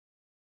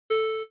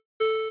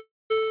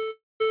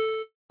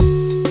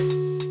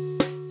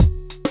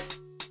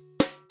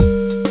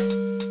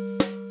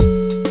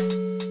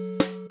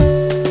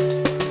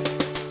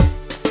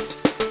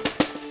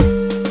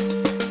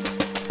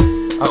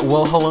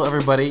Well, hello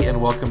everybody,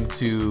 and welcome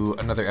to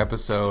another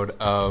episode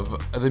of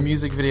the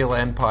Music Video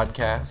Land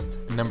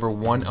podcast, number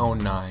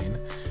 109,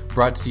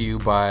 brought to you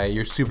by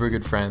your super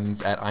good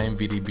friends at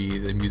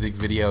IMVDB, the music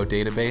video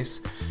database.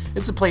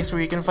 It's a place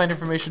where you can find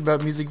information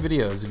about music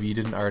videos, if you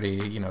didn't already,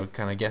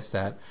 kind of guess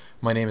that.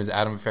 My name is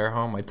Adam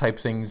Fairholm. I type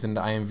things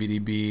into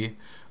IMVDB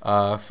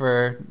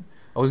for,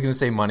 I was going to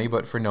say money,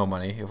 but for no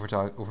money, if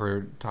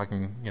we're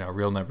talking,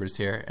 real numbers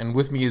here. And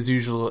with me, as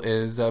usual,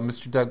 is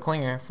Mr. Doug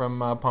Klinger from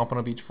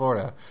Pompano Beach,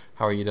 Florida.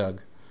 How are you,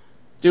 Doug?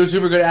 Doing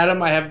super good,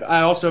 Adam.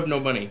 I also have no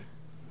money.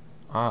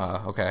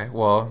 Ah, okay.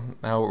 Well,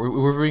 now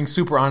we're being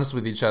super honest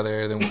with each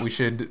other. Then we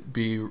should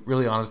be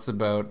really honest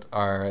about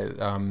our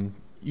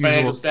usual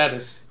Financial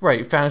status.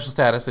 Right, financial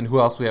status, and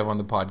who else we have on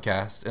the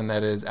podcast, and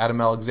that is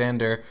Adam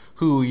Alexander,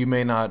 who you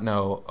may not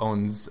know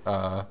owns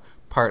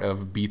part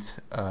of Beats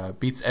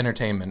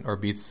Entertainment, or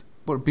Beats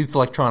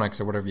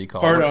Electronics, or whatever you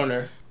call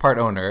it. Part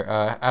owner.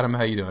 Adam,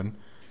 how you doing?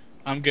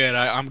 I'm good.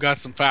 I'm got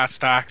some fat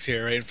stocks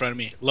here right in front of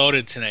me,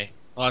 loaded today.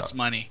 Lots of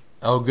money.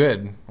 Oh,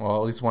 good. Well,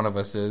 at least one of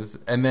us is.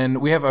 And then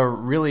we have a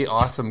really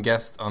awesome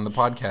guest on the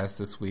podcast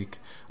this week.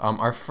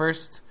 Our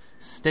first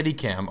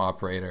Steadicam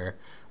operator,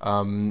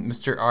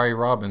 Mr. Ari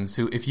Robbins,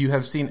 who, if you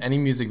have seen any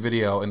music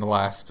video in the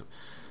last,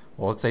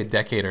 let's say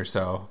decade or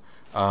so,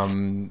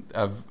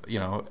 of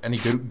any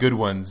good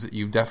ones,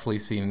 you've definitely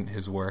seen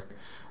his work.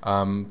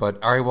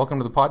 But Ari, welcome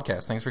to the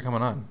podcast. Thanks for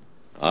coming on.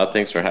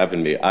 Thanks for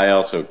having me. I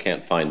also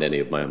can't find any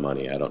of my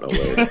money. I don't know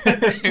where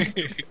it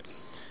is.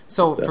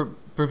 So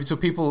for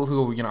people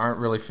who aren't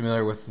really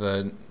familiar with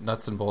the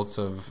nuts and bolts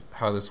of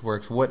how this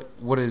works,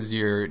 what is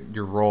your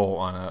role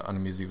on a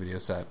music video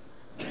set?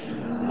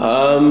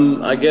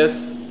 I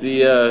guess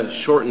the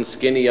short and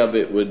skinny of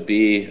it would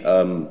be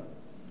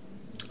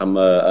I'm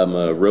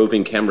a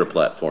roving camera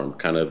platform,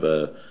 kind of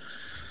a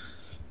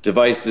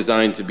device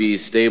designed to be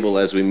stable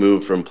as we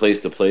move from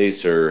place to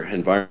place or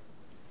environment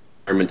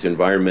to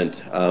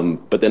environment.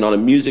 But then on a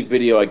music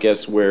video, I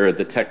guess where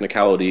the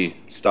technicality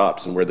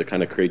stops and where the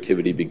kind of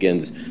creativity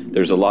begins,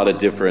 there's a lot of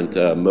different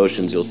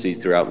motions you'll see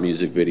throughout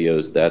music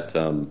videos that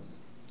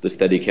the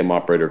Steadicam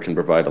operator can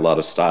provide a lot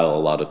of style, a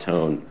lot of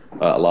tone,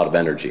 a lot of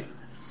energy.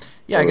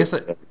 Yeah, so I guess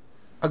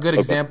a good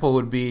example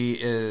would be,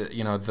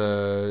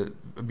 the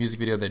music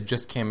video that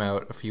just came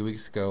out a few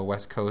weeks ago,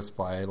 West Coast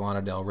by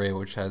Lana Del Rey,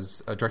 which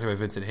has directed by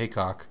Vincent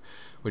Haycock,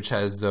 which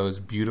has those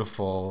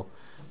beautiful,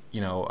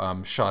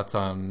 shots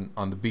on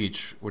the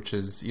beach, which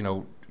is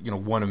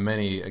one of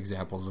many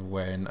examples of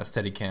when a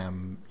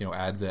Steadicam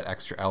adds that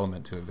extra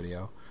element to a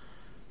video.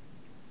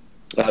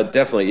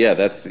 Definitely, yeah.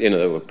 That's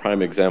a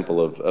prime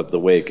example of the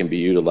way it can be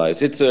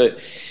utilized.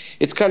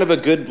 It's kind of a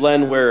good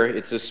blend where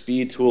it's a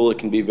speed tool. It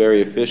can be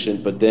very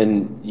efficient, but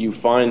then you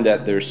find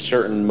that there's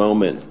certain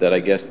moments that I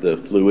guess the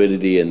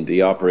fluidity and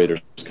the operator's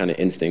kind of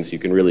instincts you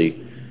can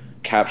really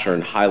capture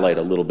and highlight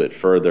a little bit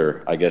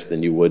further, I guess,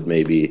 than you would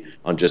maybe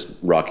on just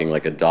rocking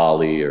like a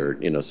dolly or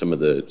some of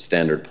the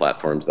standard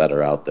platforms that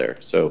are out there.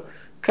 So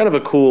kind of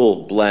a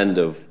cool blend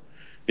of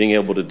being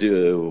able to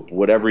do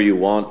whatever you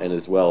want and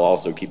as well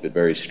also keep it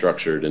very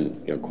structured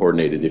and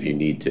coordinated if you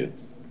need to.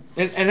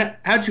 And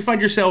how'd you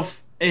find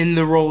yourself in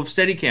the role of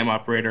Steadicam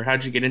operator?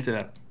 How'd you get into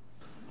that?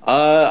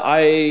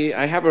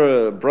 I have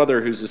a brother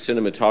who's a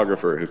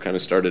cinematographer who kind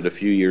of started a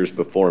few years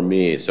before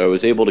me, so I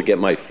was able to get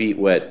my feet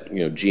wet,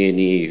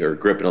 G&E or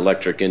grip and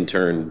electric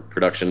intern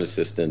production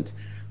assistant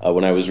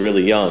when I was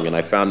really young, and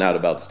I found out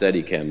about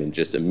Steadicam and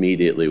just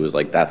immediately was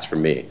like, that's for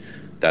me.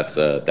 That's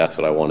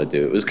what I want to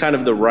do. It was kind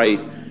of the right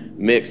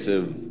mix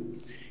of,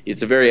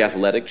 it's a very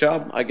athletic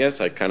job, I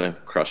guess. I kind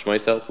of crush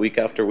myself week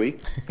after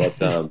week,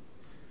 but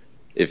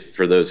if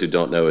for those who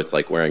don't know, it's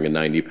like wearing a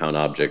 90-pound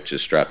object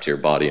just strapped to your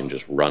body and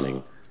just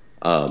running.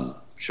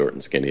 Short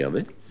and skinny of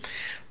it.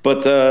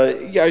 But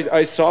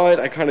I saw it.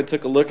 I kind of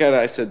took a look at it.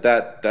 I said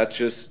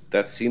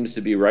that seems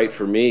to be right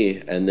for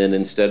me. And then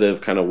instead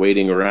of kind of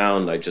waiting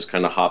around, I just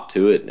kind of hopped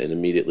to it and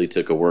immediately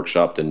took a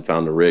workshop and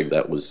found a rig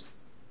that was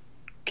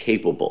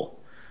capable.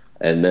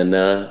 And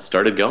then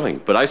started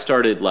going. But I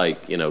started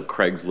like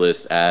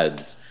Craigslist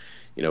ads,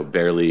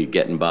 barely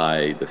getting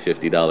by the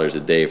 $50 a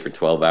day for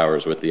 12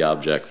 hours with the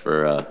object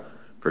for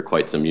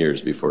quite some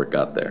years before it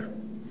got there.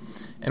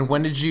 And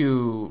when did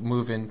you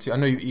move into? I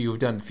know you've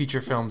done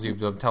feature films, you've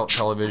done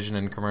television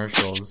and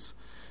commercials,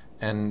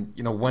 and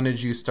when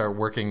did you start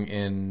working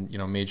in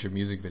major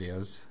music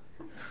videos?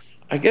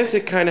 I guess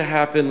it kind of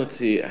happened. Let's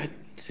see, I'd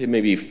say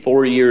maybe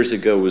 4 years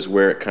ago was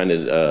where it kind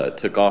of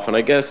took off. And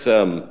I guess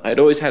I'd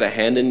always had a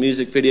hand in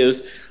music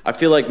videos. I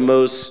feel like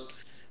most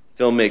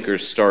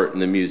filmmakers start in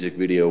the music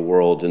video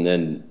world, and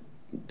then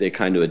they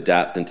kind of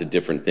adapt into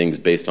different things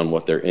based on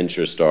what their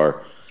interests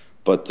are.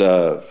 But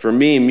for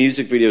me,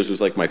 music videos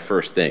was like my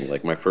first thing.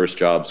 Like my first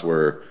jobs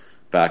were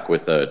back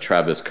with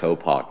Travis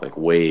Kopak, like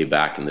way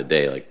back in the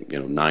day, like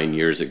 9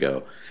 years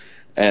ago.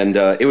 And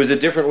it was a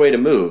different way to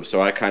move,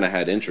 so I kind of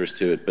had interest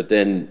to it. But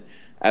then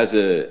as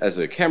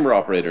a camera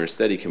operator, a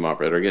Steadicam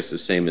operator, I guess the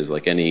same as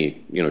like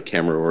any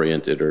camera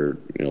oriented or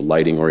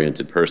lighting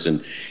oriented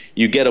person,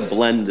 you get a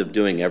blend of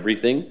doing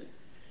everything,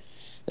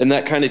 and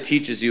that kind of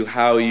teaches you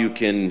how you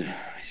can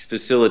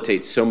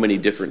facilitate so many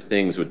different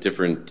things with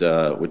different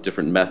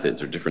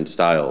methods or different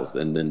styles,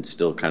 and then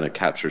still kind of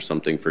capture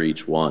something for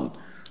each one.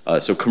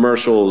 So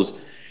commercials,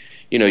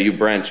 you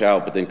branch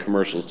out, but then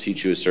commercials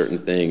teach you a certain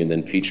thing, and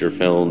then feature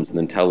films, and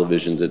then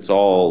televisions. It's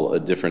all a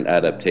different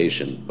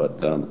adaptation.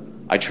 But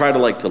I try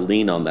to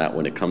lean on that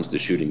when it comes to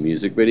shooting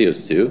music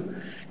videos too,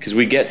 because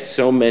we get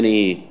so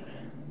many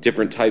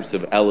different types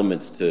of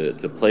elements to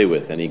play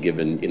with any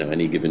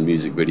given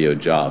music video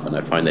job, and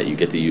I find that you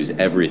get to use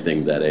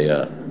everything that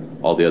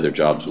all the other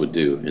jobs would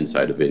do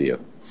inside a video.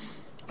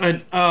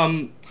 And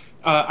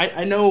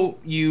I know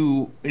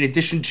you, in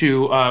addition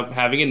to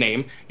having a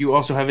name, you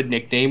also have a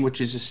nickname, which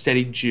is a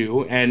Steady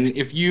Jew. And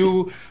if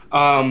you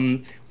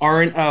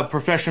aren't a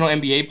professional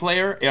NBA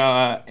player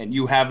and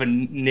you have a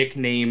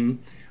nickname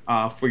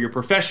for your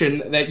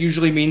profession, that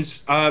usually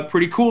means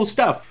pretty cool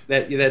stuff,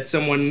 that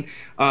someone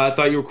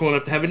thought you were cool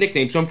enough to have a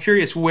nickname. So I'm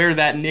curious where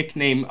that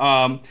nickname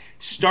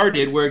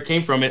started, where it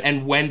came from,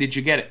 and when did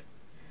you get it?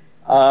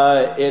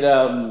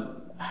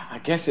 I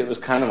guess it was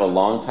kind of a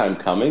long time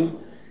coming.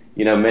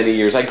 Many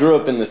years. I grew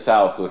up in the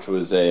South, which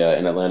was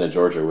in Atlanta,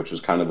 Georgia, which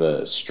was kind of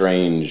a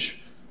strange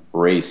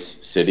race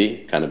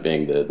city, kind of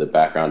being the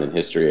background and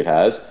history it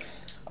has.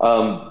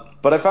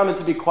 But I found it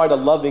to be quite a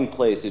loving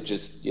place. It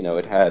just,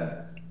 it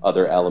had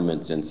other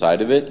elements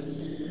inside of it.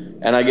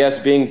 And I guess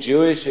being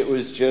Jewish, it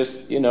was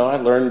just, I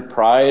learned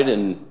pride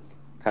and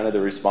kind of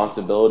the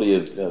responsibility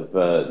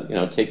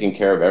of taking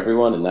care of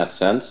everyone in that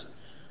sense.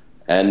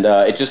 And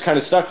it just kind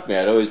of stuck with me.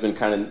 I'd always been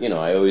kind of,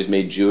 I always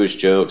made Jewish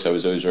jokes. I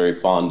was always very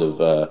fond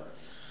of,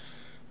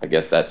 I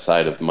guess, that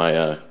side of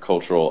my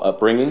cultural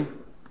upbringing.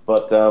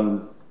 But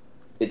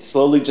it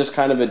slowly just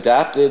kind of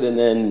adapted. And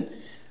then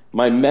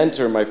my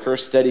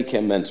first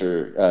Steadicam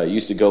mentor,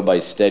 used to go by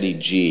Steady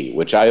G,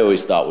 which I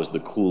always thought was the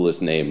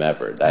coolest name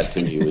ever. That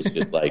to me was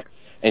just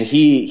and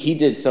he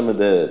did some of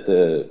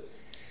the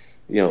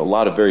a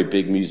lot of very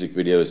big music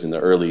videos in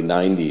the early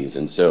 90s.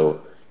 And so,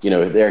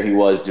 there he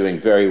was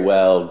doing very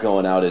well,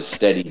 going out as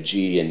Steady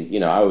G. And,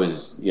 I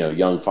was,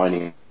 young,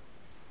 finding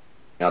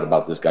out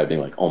about this guy,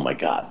 being like, oh my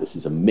God, this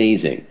is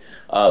amazing.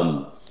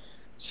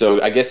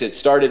 So I guess it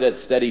started at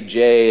Steady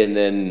J, and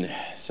then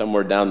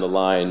somewhere down the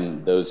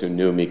line, those who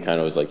knew me kind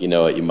of was like, you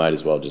know what, you might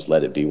as well just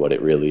let it be what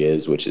it really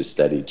is, which is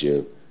Steady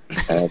Jew.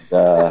 And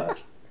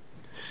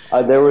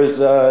there was,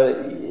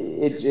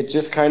 it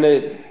just kind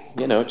of,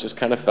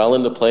 fell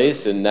into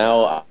place. And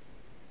now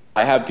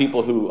I have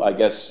people who, I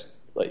guess,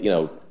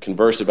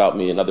 converse about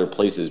me in other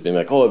places, being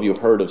like, oh, have you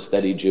heard of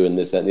Steady Jew and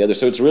this, that, and the other?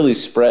 So it's really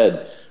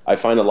spread. I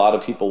find a lot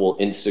of people will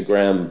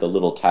Instagram the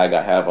little tag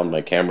I have on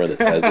my camera that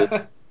says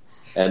it.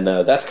 And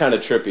that's kind of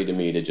trippy to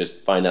me, to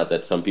just find out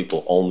that some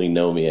people only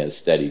know me as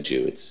Steady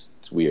Jew. It's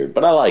weird,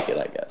 but I like it,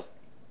 I guess.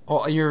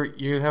 Well,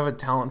 you have a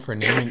talent for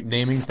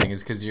naming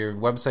things, because your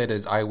website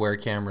is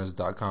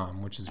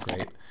iwearcameras.com, which is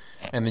great.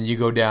 And then you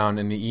go down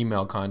and the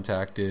email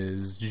contact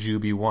is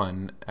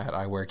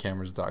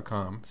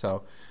juby1@iwearcameras.com.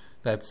 So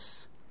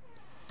that's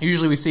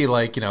usually we see it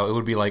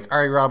would be like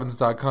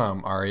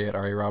arirobbins.com,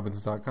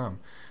 ari@arirobbins.com.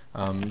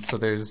 So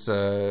there's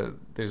a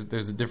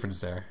difference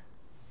there.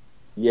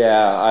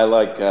 Yeah, I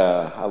like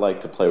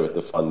to play with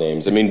the fun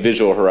names. I mean,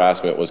 Visual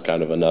Harassment was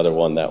kind of another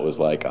one that was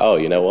like, oh,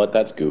 you know what,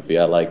 that's goofy.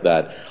 I like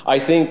that. I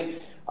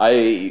think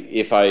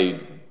if I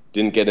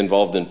didn't get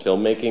involved in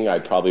filmmaking, I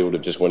probably would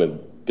have just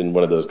been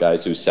one of those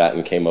guys who sat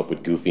and came up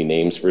with goofy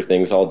names for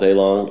things all day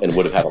long, and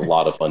would have had a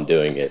lot of fun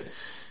doing it.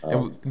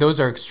 And those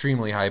are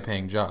extremely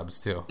high-paying jobs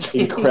too.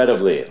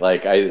 Incredibly, it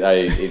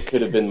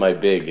could have been my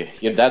big.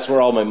 That's where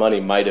all my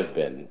money might have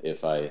been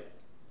if I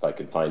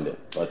could find it.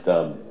 But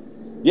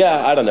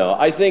yeah, I don't know.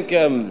 I think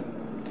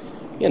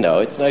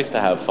it's nice to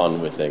have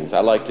fun with things.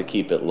 I like to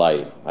keep it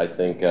light. I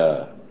think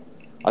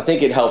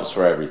it helps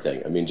for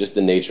everything. I mean, just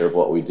the nature of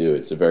what we do.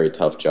 It's a very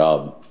tough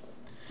job.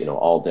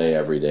 All day,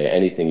 every day.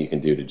 Anything you can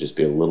do to just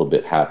be a little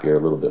bit happier, a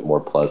little bit more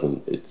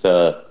pleasant. It's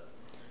I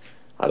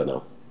don't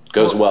know.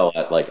 Goes well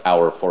at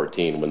hour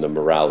 14 when the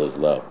morale is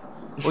low.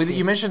 Well,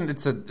 you mentioned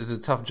it's a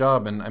tough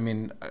job, and I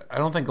mean, I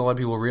don't think a lot of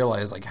people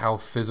realize how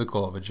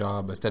physical of a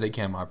job a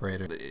Steadicam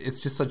operator.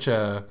 It's just such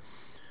a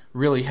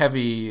really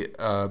heavy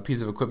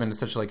piece of equipment. It's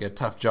such a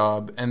tough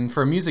job, and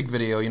for a music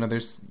video,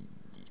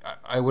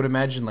 I would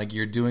imagine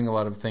you're doing a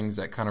lot of things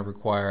that kind of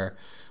require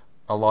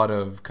a lot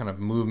of kind of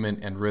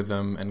movement and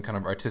rhythm and kind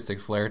of artistic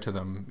flair to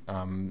them.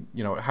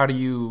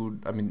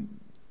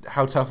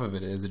 How tough of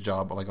it is a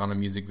job on a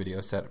music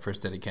video set for a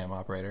Steadicam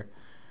operator?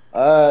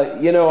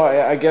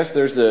 I guess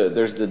there's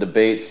the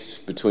debates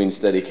between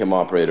Steadicam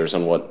operators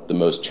on what the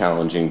most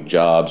challenging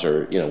jobs,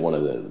 or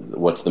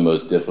what's the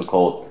most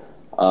difficult.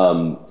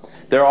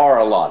 There are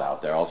a lot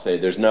out there. I'll say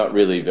there's not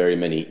really very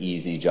many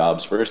easy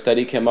jobs for a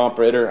Steadicam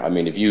operator. I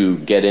mean, if you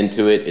get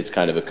into it, it's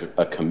kind of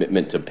a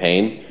commitment to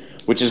pain,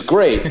 which is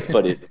great,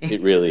 but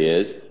it really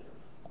is.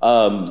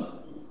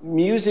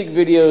 Music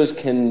videos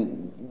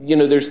can.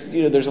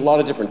 There's a lot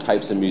of different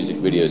types of music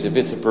videos. If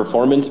it's a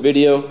performance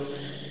video,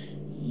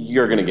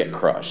 you're going to get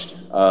crushed.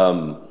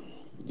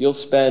 You'll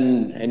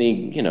spend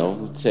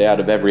let's say out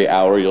of every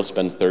hour, you'll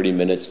spend 30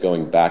 minutes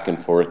going back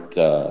and forth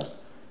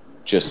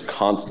just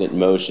constant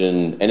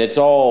motion, and it's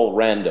all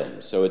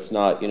random. So it's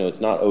not,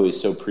 it's not always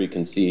so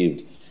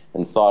preconceived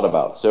and thought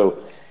about. So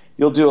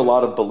you'll do a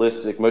lot of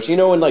ballistic motion.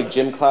 In like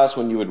gym class,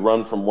 when you would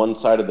run from one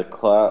side of the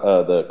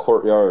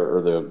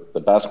courtyard or the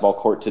basketball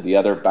court to the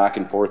other, back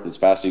and forth as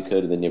fast as you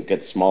could, and then you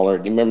get smaller.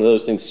 Do you remember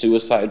those things?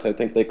 Suicides, I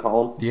think they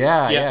call them.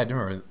 Yeah, I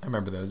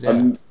remember those.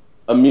 Yeah.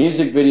 A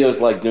music video is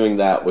like doing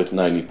that with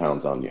 90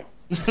 pounds on you.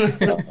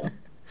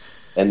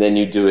 And then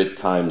you do it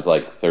times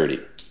like 30.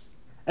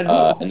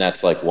 And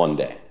that's like one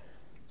day.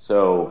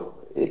 So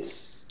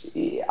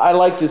I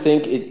like to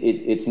think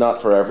it's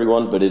not for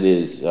everyone, but it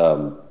is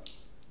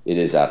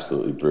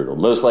absolutely brutal.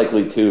 Most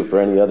likely, too, for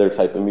any other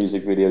type of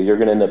music video, you're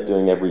going to end up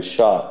doing every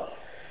shot,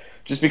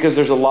 just because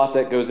there's a lot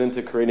that goes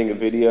into creating a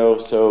video.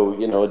 So,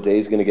 a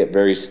day's going to get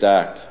very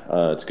stacked.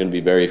 It's going to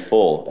be very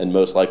full, and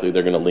most likely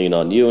they're going to lean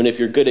on you. And if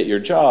you're good at your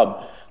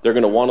job, they're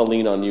going to want to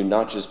lean on you,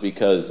 not just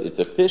because it's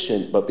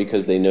efficient, but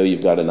because they know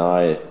you've got an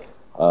eye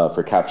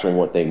for capturing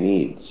what they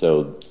need.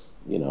 So,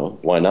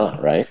 why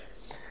not, right?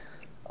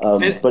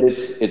 But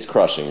it's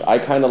crushing. I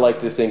kind of like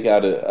to think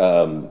out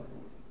of,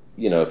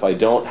 if I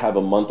don't have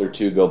a month or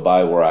two go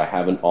by where I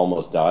haven't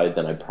almost died,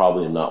 then I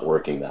probably am not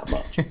working that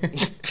much.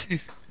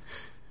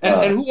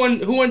 And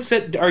who on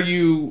set are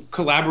you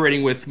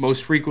collaborating with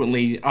most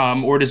frequently,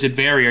 or does it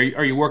vary?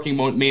 Are you working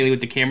mainly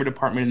with the camera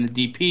department and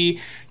the DP?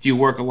 Do you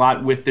work a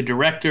lot with the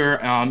director?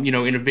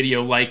 In a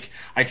video like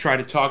I Try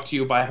to Talk to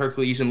You by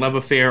Hercules and Love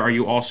Affair, are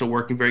you also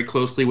working very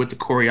closely with the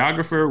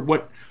choreographer?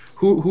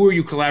 Who are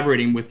you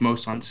collaborating with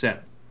most on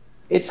set?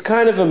 It's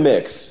kind of a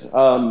mix.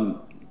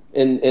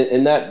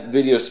 In that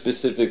video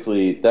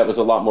specifically, that was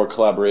a lot more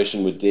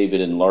collaboration with David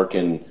and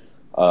Larkin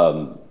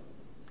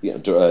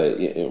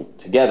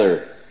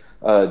together.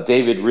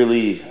 David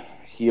really,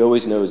 he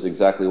always knows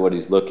exactly what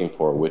he's looking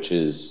for, which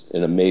is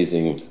an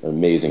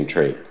amazing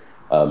trait.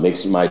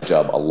 Makes my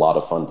job a lot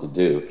of fun to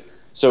do.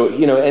 So,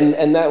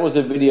 and that was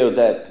a video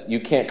that you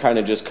can't kind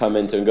of just come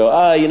into and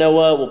go, you know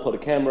what, we'll put a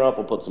camera up,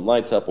 we'll put some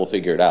lights up, we'll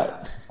figure it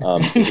out.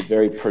 It's a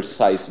very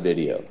precise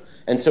video.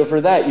 And so for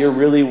that, you're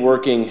really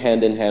working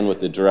hand in hand with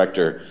the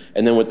director.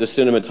 And then with the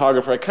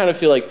cinematographer, I kind of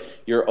feel like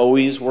you're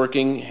always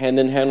working hand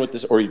in hand with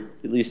this, or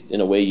at least in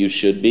a way you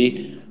should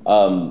be.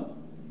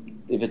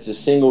 If it's a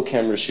single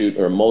camera shoot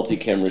or a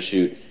multi-camera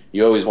shoot,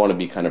 you always want to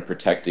be kind of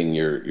protecting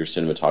your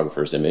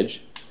cinematographer's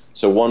image.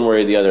 So one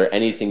way or the other,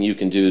 anything you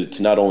can do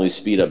to not only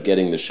speed up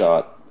getting the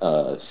shot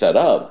set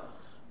up,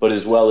 but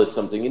as well as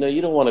something,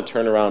 you don't want to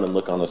turn around and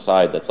look on the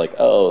side that's like,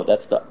 oh,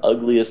 that's the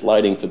ugliest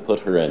lighting to put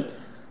her in.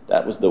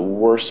 That was the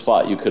worst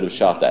spot you could have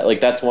shot that. Like,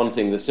 that's one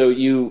thing. So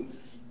you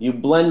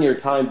blend your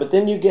time, but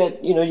then you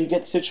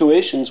get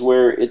situations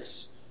where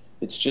it's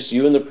just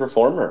you and the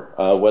performer,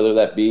 whether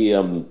that be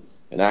an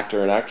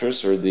actor and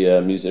actress or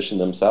the musician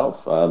themselves.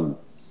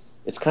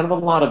 It's kind of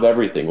a lot of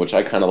everything, which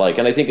I kind of like.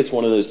 And I think it's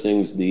one of those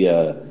things,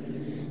 the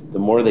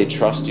more they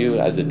trust you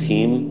as a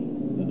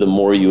team, the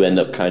more you end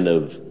up kind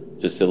of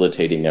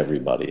facilitating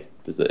everybody.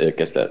 I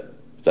guess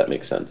if that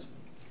makes sense.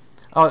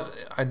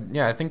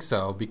 I think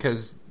so,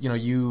 because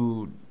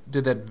you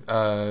did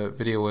that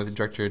video with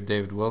director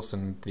David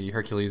Wilson, the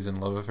Hercules and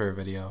Love Affair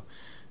video,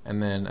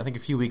 and then I think a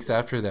few weeks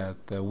after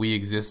that, the We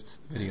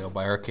Exist video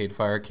by Arcade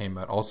Fire came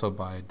out, also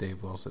by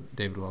David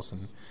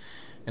Wilson,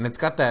 and it's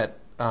got that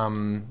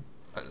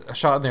a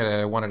shot in there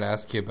that I wanted to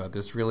ask you about.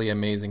 This really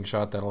amazing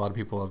shot that a lot of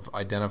people have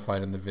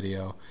identified in the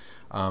video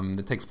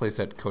that takes place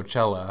at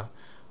Coachella,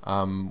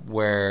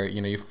 where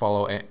you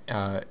follow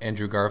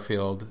Andrew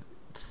Garfield.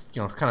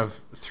 Kind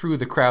of through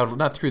the crowd,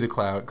 not through the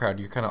crowd,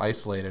 you're kind of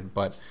isolated,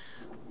 but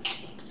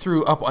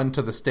through up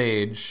onto the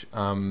stage,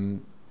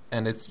 and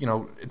it's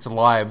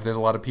alive. There's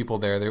a lot of people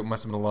there. There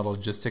must have been a lot of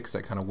logistics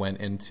that kind of went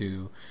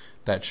into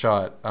that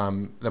shot.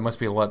 That must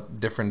be a lot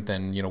different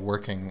than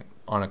working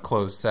on a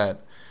closed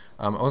set.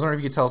 I was wondering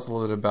if you could tell us a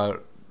little bit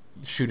about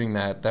shooting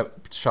that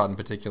shot in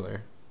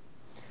particular.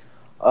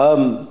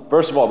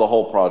 First of all, the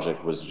whole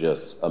project was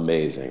just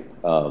amazing.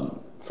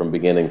 From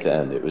beginning to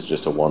end, it was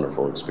just a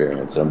wonderful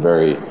experience. I'm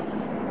very,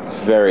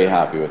 very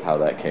happy with how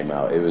that came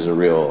out. It was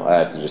I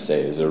have to just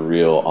say, it was a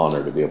real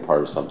honor to be a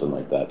part of something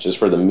like that. Just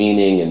for the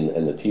meaning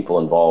and the people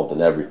involved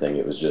and everything,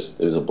 it was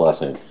a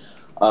blessing.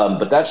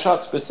 But that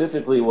shot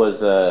specifically was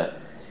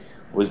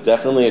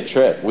definitely a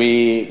trip.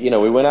 We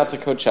went out to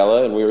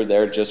Coachella and we were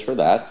there just for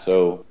that.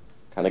 So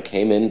kind of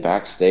came in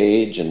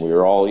backstage and we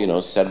were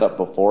all, set up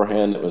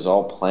beforehand. It was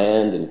all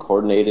planned and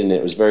coordinated, and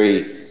it was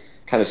very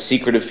kind of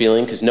secretive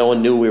feeling because no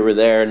one knew we were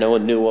there. No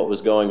one knew what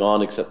was going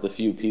on except the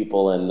few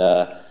people, and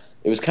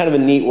it was kind of a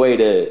neat way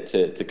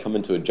to come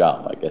into a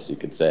job, I guess you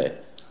could say.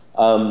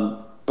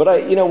 But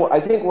I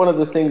think one of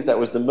the things that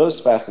was the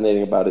most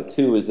fascinating about it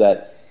too is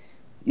that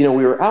we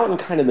were out in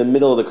kind of the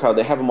middle of the crowd.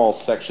 They have them all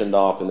sectioned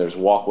off, and there's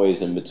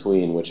walkways in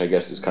between, which I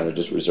guess is kind of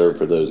just reserved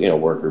for those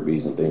worker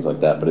bees and things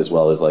like that, but as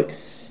well as like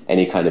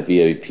any kind of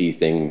VIP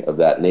thing of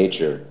that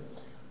nature.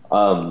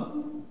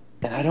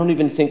 And I don't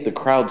even think the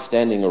crowd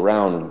standing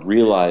around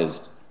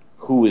realized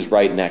who was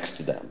right next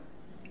to them.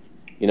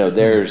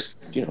 There's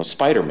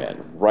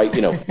Spider-Man, right,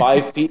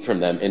 5 feet from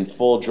them in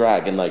full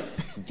drag, and like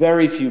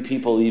very few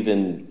people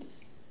even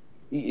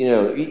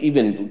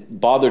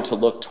bothered to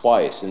look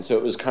twice. And so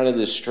it was kind of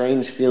this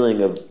strange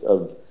feeling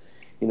of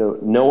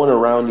no one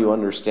around you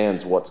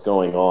understands what's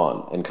going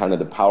on, and kind of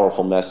the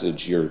powerful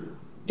message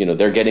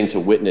they're getting to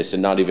witness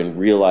and not even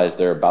realize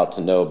they're about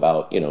to know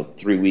about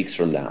 3 weeks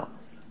from now,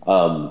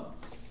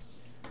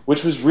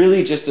 which was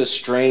really just a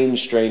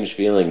strange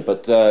feeling.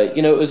 But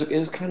it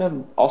was kind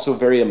of also a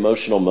very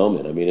emotional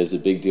moment. I mean, it's a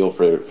big deal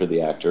for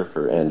the actor,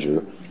 for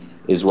Andrew,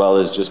 as well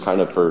as just kind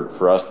of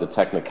for us, the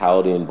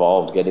technicality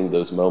involved, getting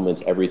those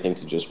moments, everything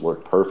to just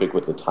work perfect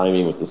with the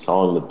timing, with the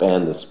song, the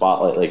band, the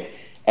spotlight, like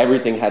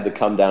everything had to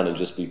come down and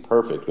just be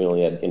perfect. We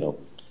only had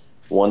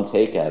one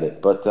take at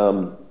it, but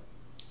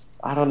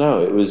I don't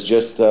know, it was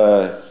just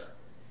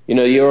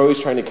you're always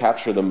trying to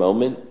capture the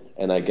moment,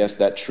 and I guess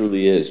that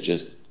truly is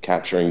just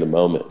capturing the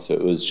moment. So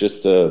it was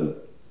just a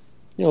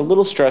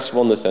little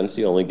stressful in the sense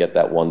you only get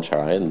that one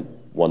try and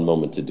one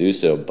moment to do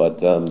so,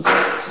 but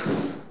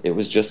it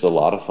was just a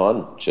lot of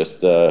fun.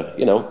 Just I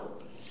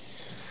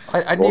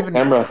didn't even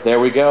camera,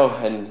 there we go,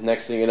 and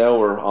next thing you know,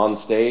 we're on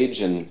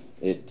stage, and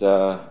it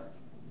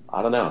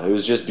I don't know, it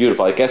was just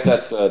beautiful. I guess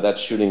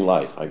that's shooting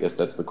life. I guess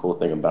that's the cool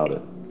thing about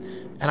it.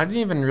 And I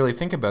didn't even really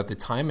think about the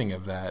timing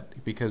of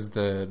that, because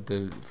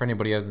the for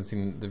anybody who hasn't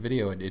seen the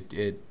video,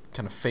 it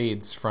kind of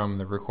fades from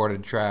the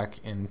recorded track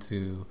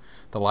into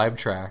the live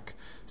track.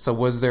 So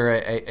was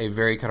there a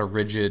very kind of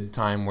rigid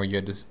time where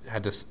you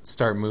had to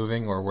start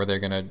moving, or were they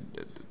gonna?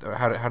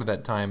 How did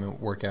that time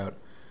work out?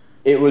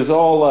 It was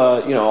all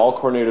all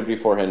coordinated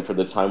beforehand for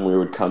the time we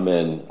would come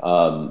in.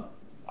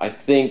 I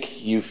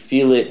think you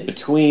feel it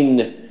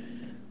between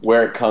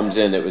where it comes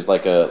in. It was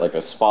like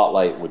a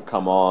spotlight would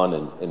come on,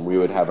 and we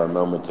would have our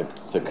moment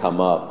to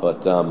come up.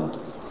 But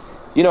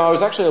I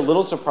was actually a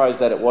little surprised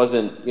that it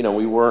wasn't.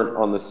 We weren't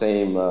on the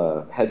same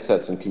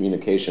headsets and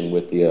communication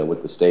with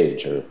the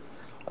stage, or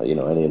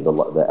any of the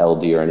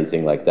LD or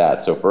anything like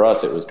that. So for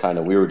us, it was kind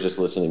of, we were just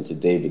listening to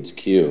David's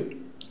cue,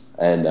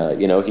 and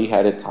he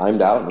had it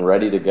timed out and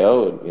ready to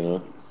go.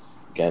 And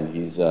again,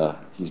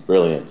 he's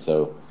brilliant.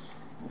 So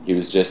he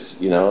was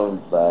just,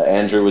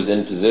 Andrew was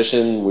in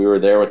position, we were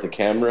there with the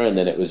camera, and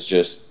then it was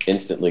just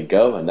instantly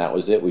go, and that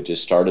was it. We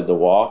just started the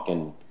walk,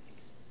 and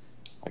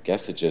I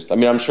guess it just,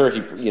 I'm sure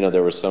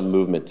there was some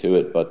movement to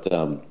it, but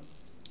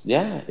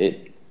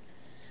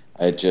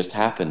it just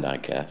happened, I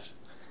guess.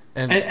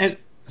 And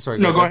sorry,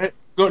 go ahead.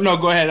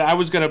 Go ahead. I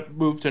was gonna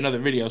move to another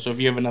video, so if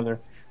you have another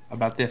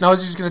about this. No, I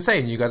was just gonna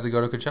say, you got to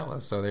go to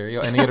Coachella, so there you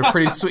go. And you got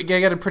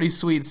a pretty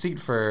sweet seat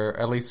for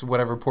at least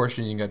whatever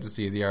portion you got to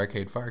see the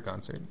Arcade Fire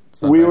concert.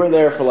 We were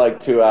there for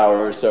like 2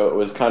 hours, so it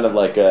was kind of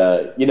like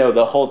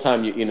the whole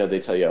time they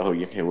tell you,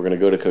 okay, we're gonna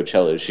go to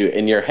Coachella to shoot.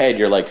 In your head,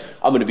 you're like,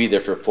 I'm gonna be there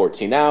for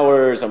 14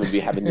 hours. I'm gonna be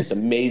having this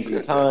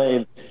amazing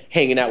time,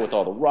 hanging out with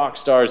all the rock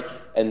stars,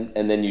 and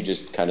then you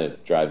just kind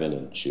of drive in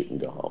and shoot and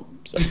go home.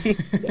 So yeah.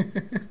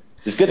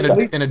 It's good stuff.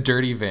 In a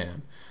dirty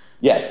van.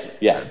 Yes.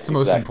 It's the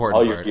most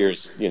important all part. Your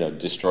gear's,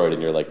 destroyed, and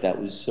you're like,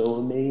 that was so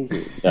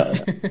amazing.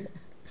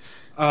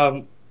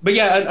 No. But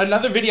yeah,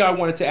 another video I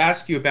wanted to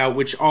ask you about,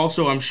 which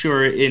also I'm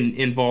sure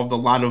involved a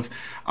lot of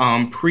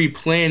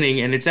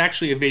pre-planning, and it's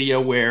actually a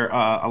video where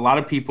a lot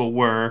of people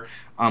were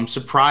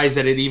surprised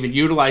that it even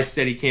utilized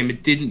Steadicam.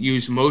 It didn't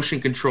use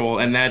motion control,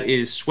 and that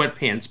is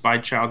Sweatpants by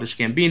Childish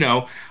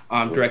Gambino,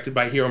 directed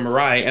by Hiro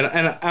Murai.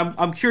 And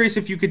I'm curious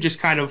if you could just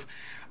kind of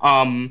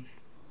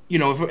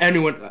if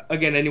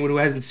anyone who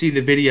hasn't seen the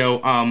video,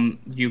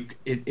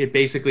 it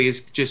basically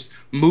is just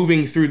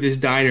moving through this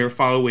diner,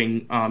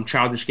 following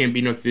Childish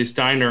Gambino through this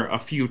diner a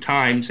few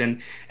times,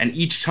 and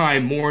each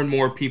time more and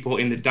more people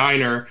in the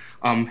diner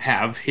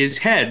have his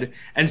head.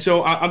 And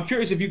so I'm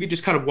curious if you could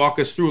just kind of walk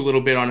us through a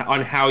little bit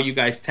on how you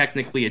guys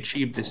technically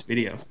achieved this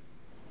video.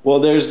 Well,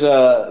 there's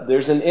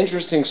an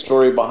interesting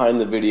story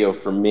behind the video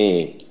for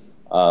me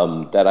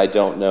that I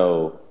don't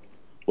know.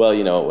 Well,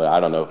 I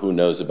don't know who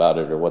knows about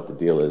it or what the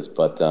deal is,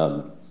 but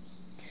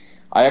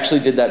I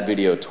actually did that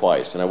video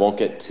twice, and I won't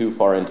get too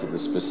far into the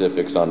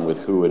specifics on with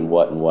who and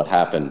what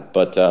happened,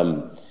 but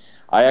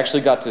I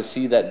actually got to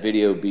see that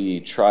video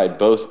be tried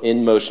both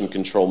in motion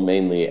control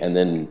mainly, and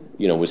then,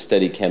 with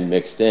Steadicam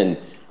mixed in,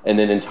 and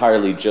then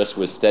entirely just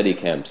with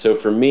Steadicam. So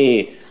for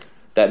me,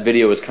 that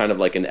video was kind of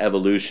like an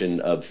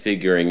evolution of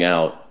figuring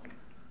out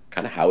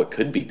kind of how it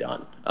could be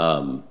done,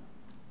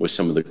 with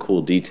some of the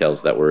cool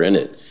details that were in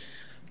it.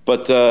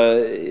 But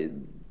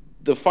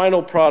the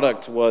final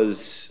product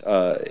was,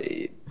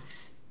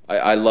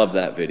 I love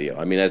that video.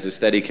 As a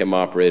Steadicam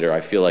operator, I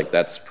feel like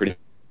that's pretty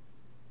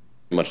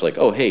much like,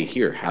 oh, hey,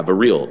 here, have a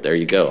reel. There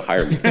you go,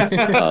 hire me.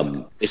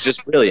 It's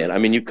just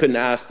brilliant. You couldn't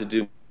ask to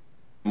do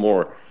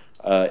more,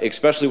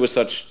 especially with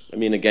such,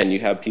 again,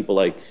 you have people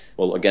like,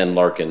 again,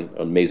 Larkin,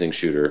 amazing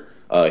shooter,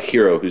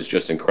 Hiro, who's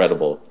just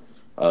incredible,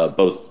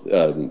 both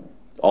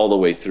all the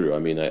way through.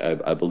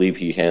 I believe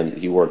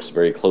he works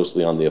very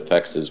closely on the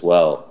effects as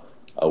well,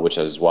 which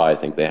is why I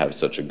think they have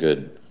such a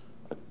good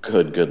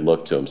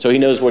look to him. So he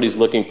knows what he's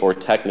looking for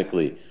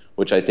technically,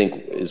 which I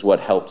think is what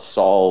helped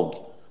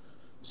solve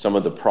some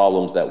of the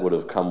problems that would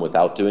have come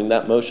without doing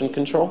that motion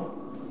control.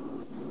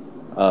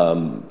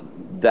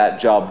 That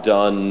job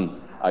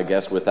done, I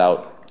guess,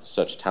 without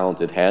such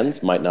talented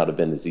hands might not have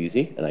been as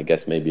easy, and I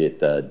guess maybe it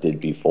did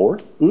before.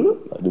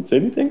 I didn't say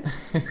anything.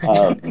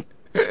 I don't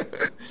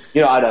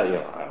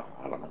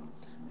know.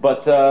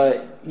 But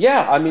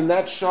I mean,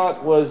 that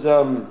shot was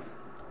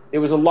it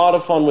was a lot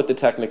of fun with the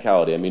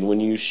technicality. I mean, when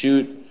you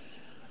shoot,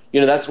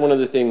 that's one of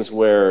the things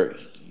where,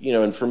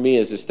 and for me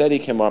as a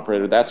Steadicam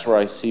operator, that's where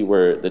I see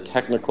where the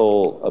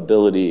technical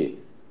ability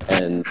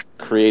and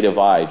creative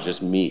eye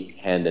just meet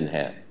hand in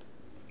hand.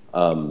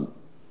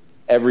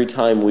 Every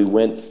time we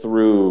went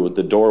through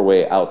the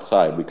doorway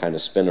outside, we kind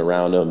of spin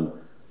around him,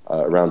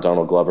 around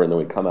Donald Glover, and then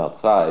we come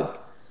outside.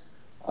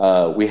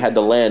 We had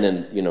to land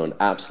in, an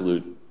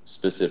absolute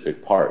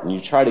specific part, and you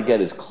try to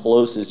get as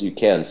close as you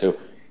can. So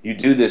you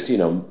do this,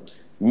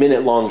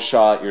 minute-long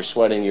shot. You're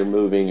sweating, you're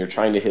moving, you're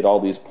trying to hit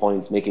all these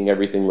points, making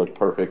everything look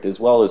perfect, as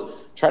well as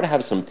try to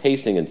have some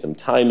pacing and some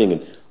timing,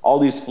 and all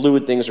these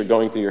fluid things are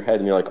going through your head,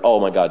 and you're like, oh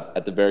my God!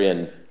 At the very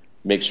end,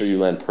 make sure you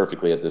land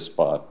perfectly at this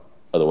spot.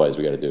 Otherwise,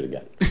 we got to do it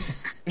again.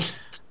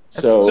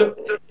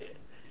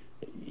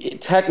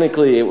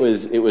 Technically, it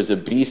was a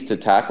beast to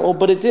tackle,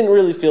 but it didn't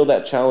really feel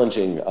that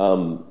challenging.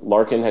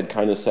 Larkin had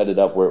kind of set it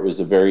up where it was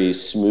a very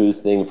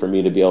smooth thing for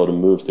me to be able to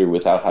move through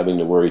without having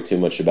to worry too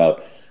much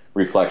about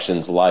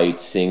reflections,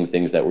 light, seeing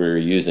things that we were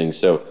using.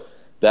 So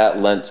that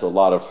lent to a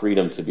lot of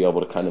freedom to be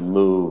able to kind of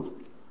move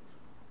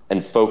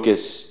and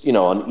focus,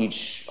 on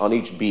each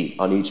beat,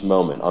 on each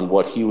moment, on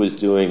what he was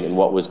doing and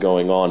what was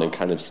going on, and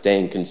kind of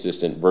staying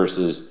consistent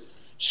versus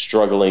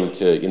struggling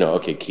to,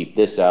 okay, keep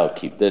this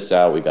out,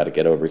 we got to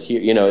get over here.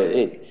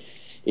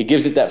 It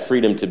gives it that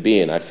freedom to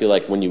be in. I feel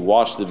like when you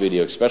watch the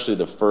video, especially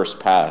the first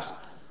pass,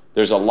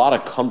 there's a lot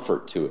of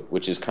comfort to it,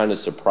 which is kind of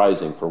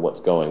surprising for what's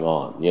going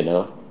on,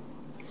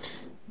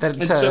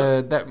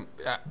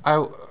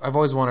 I've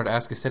always wanted to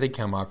ask a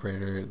Steadicam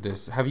operator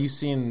this. Have you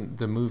seen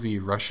the movie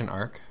Russian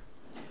Ark?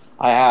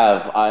 I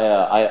have.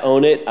 I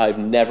own it. I've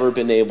never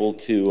been able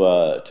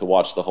to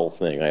watch the whole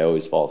thing. I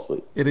always fall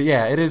asleep. It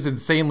is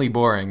insanely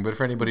boring. But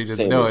for anybody who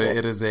doesn't know,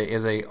 it is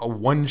a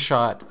one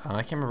shot.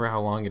 I can't remember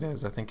how long it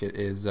is. I think it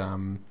is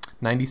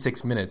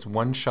 96 minutes,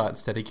 one shot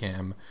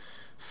Steadicam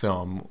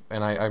film.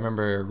 And I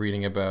remember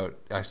reading about.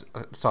 I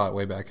saw it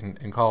way back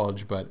in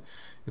college, but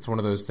it's one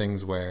of those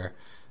things where,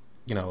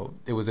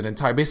 it was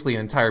basically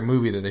an entire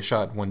movie that they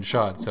shot in one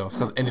shot. So if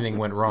anything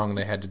went wrong,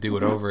 they had to do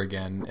it over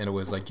again. And it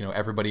was like,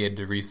 everybody had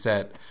to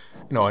reset,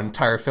 an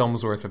entire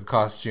film's worth of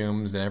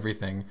costumes and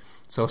everything.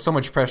 So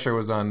much pressure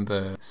was on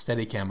the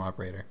Steadicam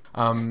operator.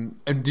 And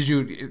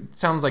it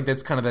sounds like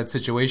that's kind of that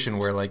situation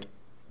where like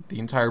the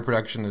entire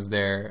production is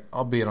there,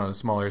 albeit on a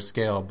smaller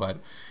scale, but,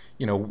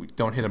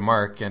 don't hit a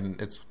mark and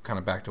it's kind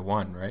of back to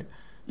one, right?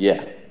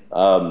 Yeah.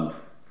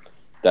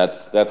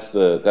 That's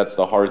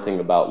the hard thing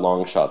about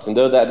long shots. And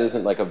though that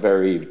isn't like a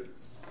very,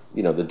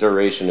 the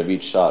duration of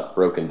each shot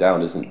broken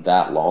down isn't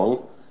that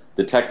long,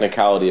 the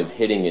technicality of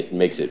hitting it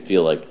makes it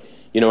feel like,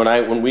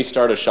 when we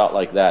start a shot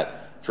like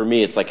that, for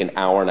me it's like an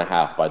hour and a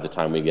half by the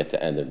time we get to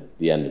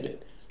the end of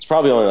it. It's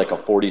probably only like a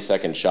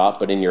 40-second shot,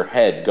 but in your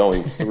head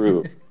going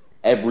through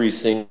every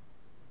single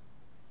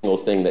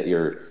thing that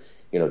you're,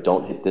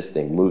 don't hit this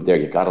thing, move there,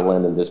 you got to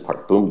land in this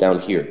part, boom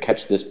down here,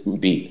 catch this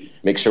beat.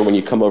 Make sure when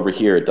you come over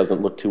here, it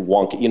doesn't look too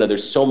wonky.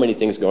 There's so many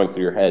things going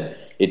through your head.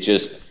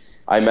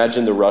 I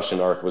imagine the Russian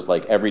Ark was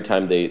like every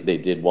time they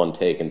did one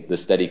take, and the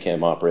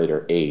Steadicam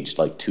operator aged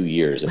like 2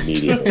 years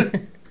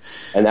immediately.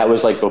 And that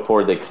was like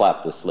before they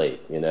clapped the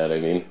slate, you know what I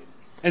mean?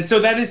 And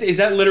so is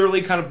that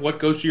literally kind of what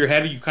goes through your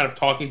head? Are you kind of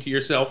talking to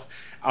yourself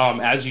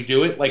as you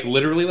do it, like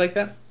literally like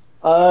that?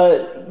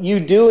 You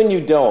do and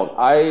you don't.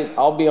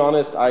 I'll be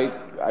honest,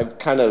 I've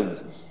kind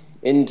of,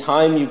 in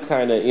time you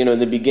kind of, in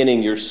the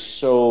beginning you're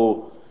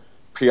so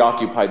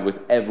preoccupied with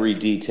every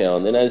detail,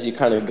 and then as you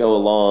kind of go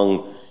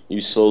along,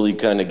 you slowly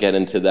kind of get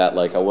into that,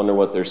 like, I wonder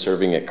what they're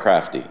serving at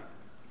Crafty,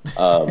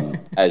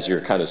 as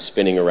you're kind of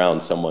spinning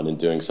around someone and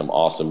doing some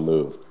awesome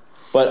move.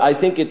 But I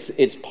think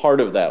it's part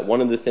of that.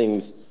 One of the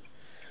things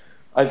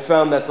I've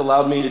found that's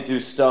allowed me to do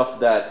stuff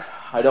that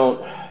I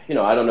don't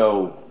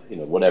know,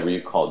 whatever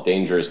you call it,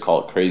 dangerous,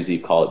 call it crazy,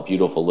 call it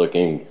beautiful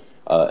looking,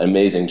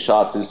 amazing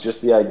shots, is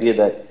just the idea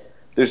that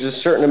there's a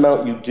certain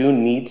amount you do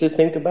need to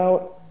think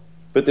about,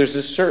 but there's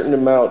a certain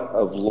amount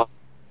of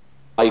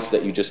life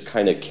that you just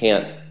kind of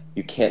can't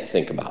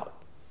think about.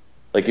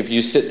 Like if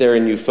you sit there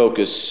and you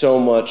focus so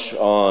much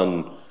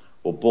on,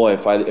 well, boy,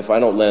 if I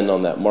don't land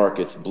on that mark,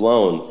 it's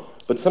blown.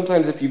 But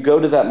sometimes if you go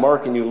to that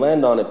mark and you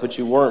land on it, but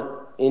you weren't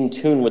in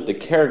tune with the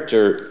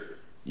character,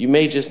 you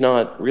may just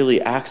not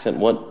really accent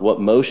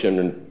what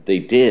motion they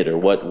did, or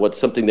what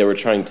something they were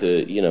trying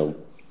to,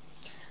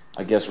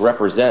 I guess,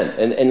 represent.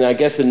 And I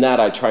guess in that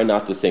I try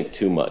not to think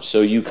too much.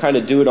 So you kind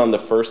of do it on the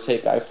first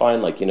take, I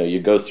find. Like, you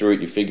go through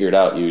it, you figure it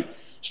out, you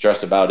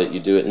stress about it, you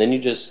do it, and then you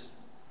just,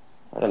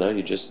 I don't know,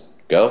 you just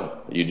go.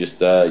 You just,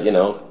 kind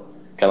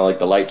of like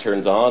the light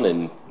turns on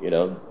and,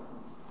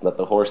 let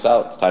the horse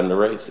out. It's time to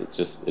race.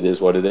 It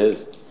is what it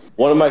is.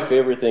 One of my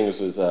favorite things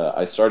was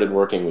I started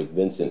working with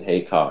Vincent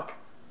Haycock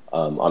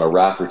on a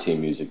Rafferty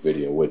music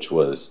video, which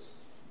was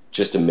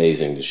just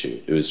amazing to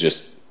shoot. It was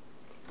just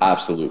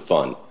absolute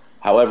fun.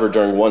 However,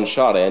 during one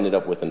shot, I ended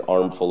up with an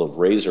armful of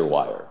razor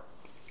wire.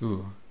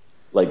 Ooh.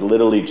 Like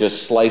literally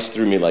just sliced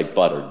through me like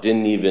butter.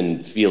 Didn't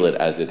even feel it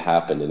as it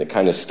happened, and it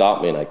kind of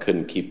stopped me, and I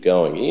couldn't keep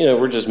going. You know,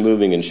 we're just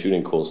moving and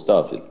shooting cool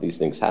stuff. These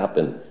things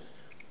happen,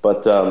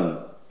 but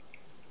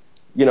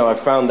you know, I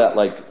found that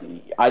like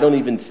I don't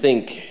even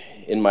think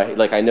in my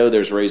like I know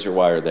there's razor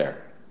wire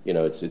there. You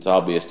know, it's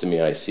obvious to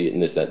me. I see it in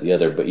this, that, the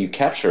other. But you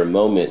capture a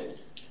moment,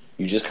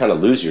 you just kind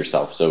of lose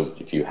yourself. So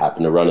if you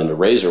happen to run into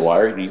razor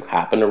wire, you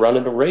happen to run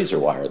into razor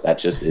wire. That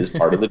just is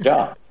part of the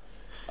job.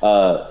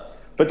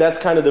 But that's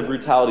kind of the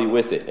brutality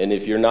with it. And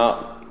if you're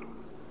not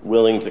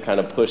willing to kind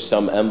of push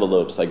some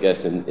envelopes, I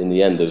guess in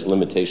the end, those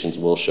limitations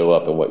will show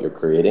up in what you're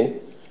creating.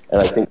 And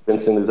I think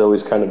Vincent has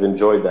always kind of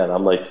enjoyed that.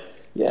 I'm like,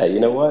 yeah, you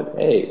know what?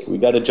 Hey, if we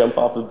got to jump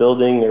off a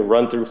building or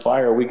run through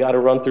fire, we got to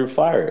run through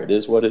fire. It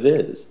is what it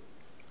is.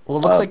 Well,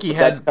 it looks like he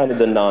had... That's kind of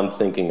the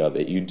non-thinking of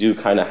it. You do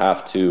kind of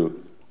have to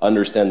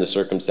understand the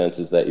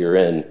circumstances that you're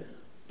in,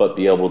 but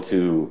be able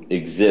to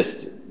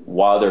exist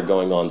while they're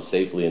going on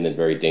safely and then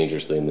very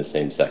dangerously in the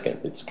same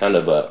second. It's kind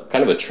of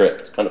a trip.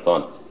 It's kind of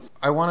fun.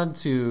 I wanted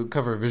to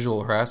cover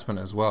visual harassment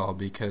as well,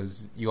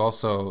 because you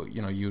also,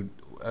 you know, you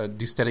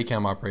do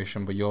Steadicam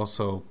operation, but you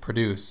also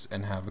produce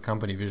and have a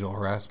company, Visual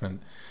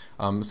Harassment.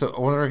 So I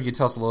wonder if you could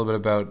tell us a little bit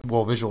about,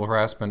 well, visual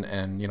harassment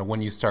and, you know,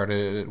 when you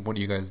started it, what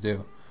do you guys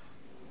do?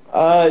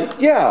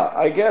 Yeah,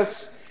 I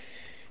guess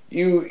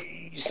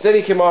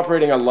Steadicam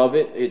operating, I love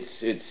it.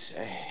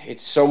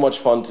 It's so much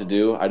fun to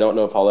do. I don't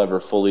know if I'll ever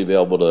fully be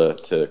able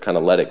to kind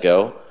of let it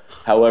go.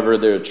 However,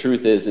 the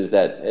truth is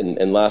that,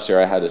 and last year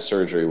I had a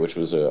surgery, which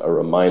was a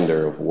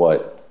reminder of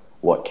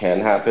what can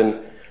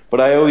happen.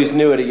 But I always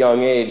knew at a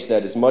young age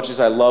that as much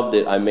as I loved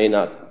it, I may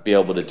not be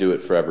able to do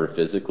it forever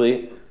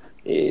physically.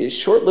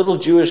 Short little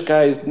Jewish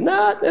guy is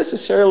not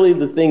necessarily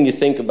the thing you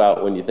think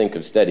about when you think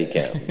of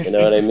Steadicam. You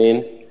know what I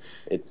mean?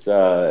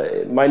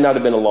 It might not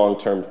have been a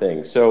long-term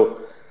thing.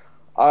 So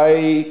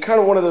I kind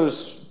of one of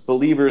those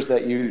believers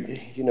that you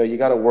know you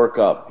got to work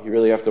up. You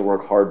really have to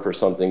work hard for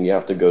something. You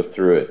have to go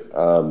through it.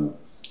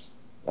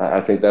 I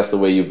think that's the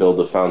way you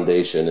build a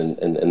foundation,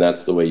 and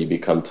that's the way you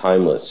become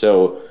timeless.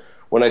 So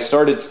when I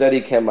started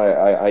Steadicam,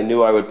 I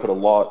knew I would put a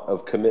lot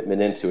of commitment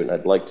into it, and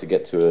I'd like to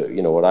get to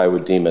what I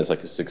would deem as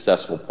like a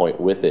successful point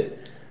with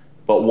it.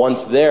 But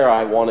once there,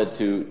 I wanted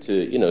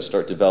to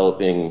start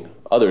developing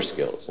other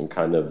skills and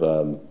kind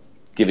of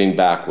giving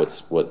back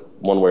what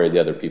one way or the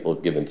other people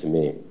have given to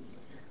me.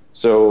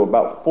 So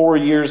about 4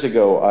 years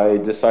ago, I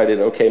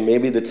decided, okay,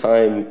 maybe the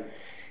time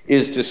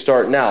is to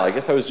start now. I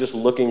guess I was just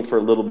looking for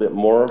a little bit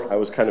more. I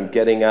was kind of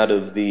getting out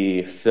of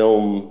the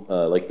film,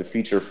 like the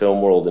feature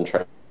film world, and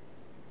trying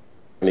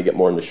to get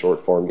more into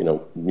short form,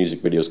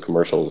 music videos,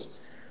 commercials,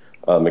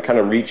 and kind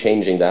of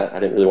rechanging that. I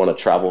didn't really want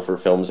to travel for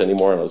films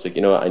anymore, and I was like,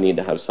 I need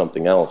to have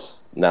something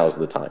else. Now's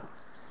the time.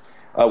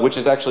 Which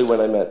is actually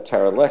when I met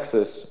Tara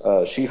Alexis.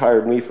 She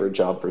hired me for a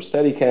job for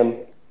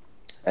Steadicam,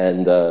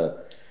 and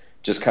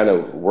just kind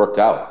of worked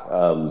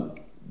out.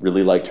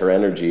 Really liked her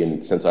energy,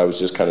 and since I was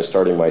just kind of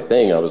starting my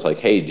thing, I was like,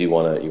 hey, do you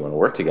want to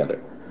work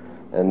together?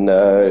 And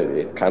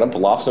it kind of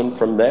blossomed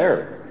from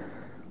there.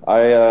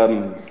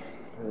 I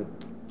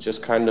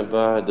just kind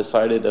of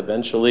decided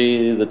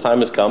eventually the time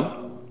has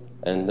come,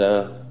 and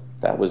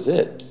that was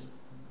it.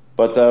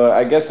 But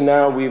I guess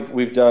now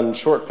we've done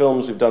short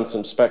films, we've done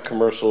some spec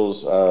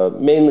commercials,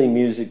 mainly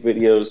music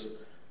videos,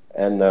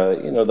 and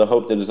the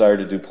hope, the desire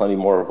to do plenty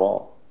more of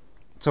all.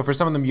 So for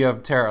some of them, you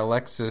have Tara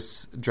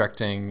Alexis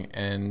directing,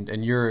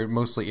 and you're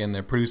mostly in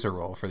the producer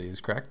role for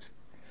these, correct?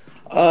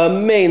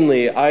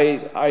 Mainly.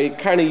 I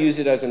kind of use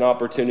it as an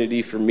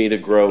opportunity for me to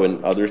grow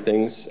in other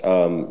things.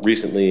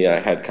 Recently, I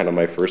had kind of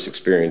my first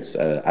experience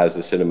as a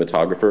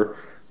cinematographer.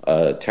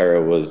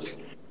 Tara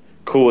was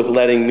cool with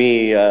letting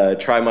me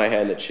try my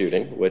hand at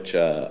shooting, which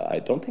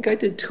I don't think I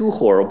did too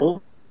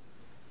horrible.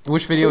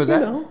 Which video was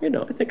that?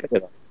 I think I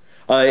did.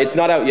 It's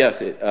not out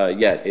yet.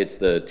 It's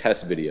the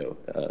test video.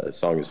 The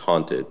song is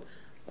Haunted.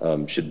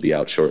 Should be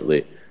out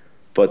shortly.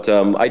 But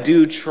I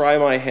do try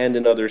my hand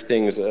in other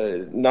things.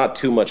 Not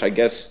too much. I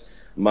guess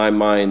my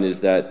mind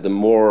is that the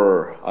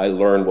more I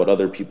learn what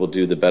other people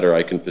do, the better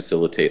I can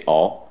facilitate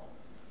all.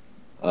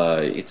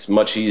 It's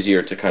much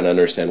easier to kind of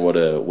understand what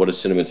a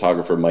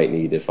cinematographer might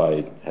need if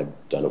I had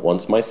done it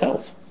once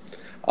myself.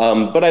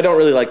 But I don't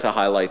really like to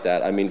highlight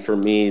that. I mean, for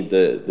me,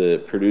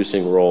 the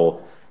producing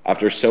role,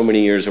 after so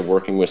many years of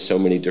working with so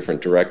many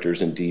different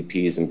directors and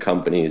DPs and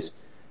companies,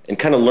 and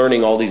kind of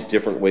learning all these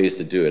different ways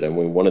to do it. I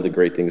mean, one of the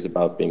great things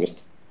about being a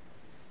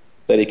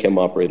Steadicam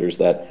operator is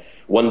that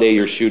one day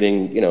you're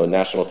shooting, a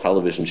national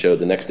television show,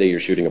 the next day you're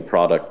shooting a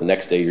product, the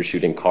next day you're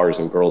shooting cars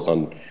and girls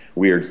on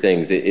weird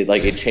things.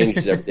 It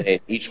changes every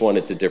day. Each one,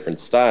 it's a different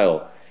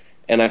style.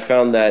 And I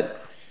found that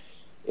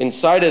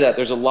inside of that,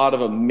 there's a lot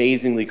of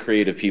amazingly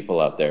creative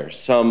people out there.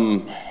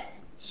 Some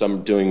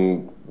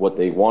doing what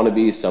they want to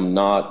be, some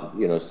not,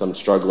 some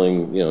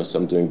struggling,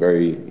 some doing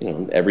very,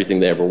 everything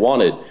they ever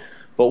wanted.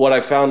 But what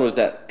I found was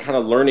that kind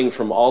of learning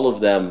from all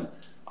of them,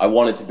 I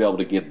wanted to be able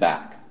to give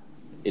back.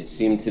 It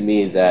seemed to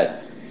me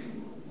that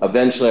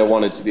eventually I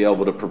wanted to be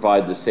able to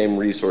provide the same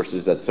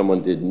resources that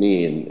someone did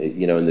me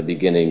in the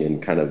beginning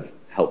and kind of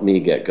help me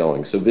get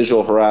going. So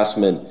Visual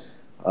Harassment,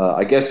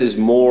 I guess, is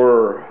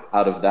more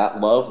out of that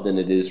love than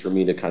it is for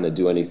me to kind of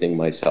do anything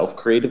myself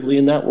creatively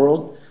in that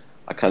world.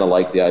 I kind of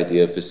like the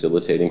idea of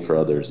facilitating for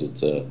others.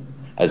 It's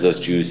as us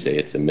Jews say,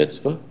 it's a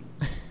mitzvah.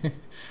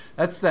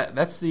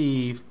 That's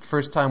the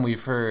first time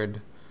we've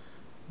heard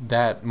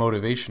that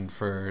motivation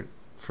for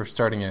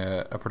starting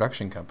a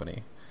production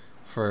company.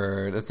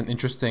 That's an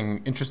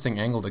interesting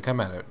angle to come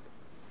at it.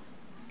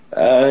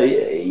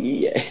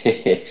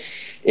 Yeah.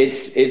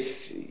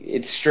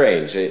 It's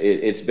strange.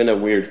 It's been a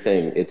weird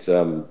thing. It's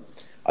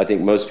I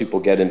think most people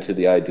get into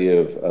the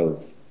idea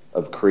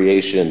of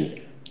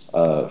creation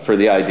for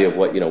the idea of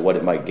what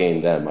it might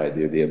gain them,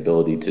 either the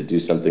ability to do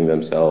something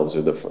themselves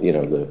or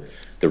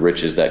the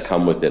riches that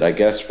come with it. I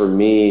guess for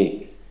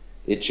me,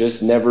 it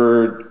just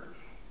never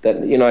that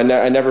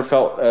I never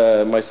felt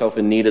myself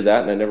in need of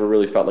that, and I never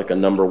really felt like a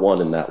number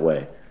one in that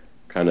way.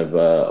 Kind of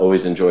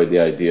always enjoyed the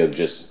idea of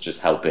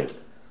just helping.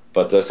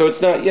 But so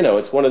it's not,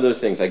 it's one of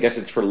those things. I guess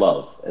it's for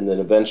love, and then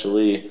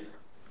eventually,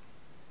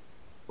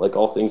 like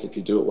all things, if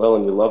you do it well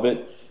and you love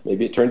it,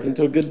 maybe it turns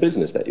into a good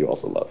business that you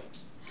also love.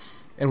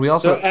 And we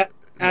also,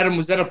 Adam,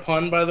 was that a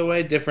pun, by the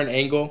way? Different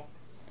angle.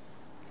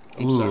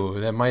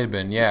 That might have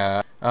been,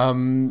 yeah.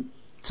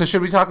 So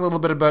should we talk a little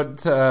bit about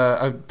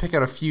pick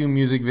out a few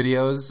music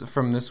videos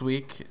from this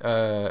week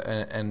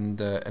and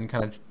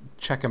kind of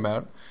check them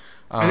out?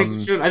 I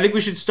think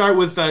we should start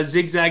with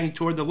Zigzagging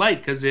Toward the Light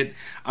because it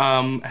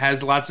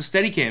has lots of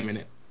Steadicam in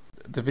it.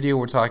 The video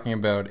we're talking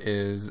about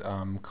is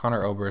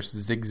Conor Oberst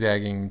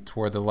zigzagging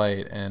toward the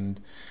light, and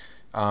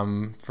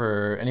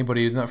for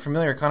anybody who's not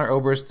familiar, Conor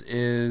Oberst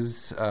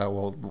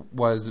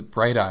was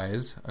Bright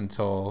Eyes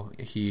until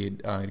he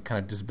kind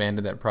of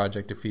disbanded that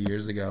project a few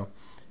years ago.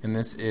 And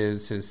this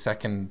is his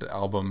second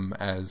album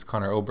as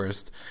Conor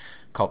Oberst,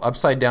 called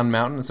Upside Down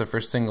Mountain. It's the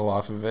first single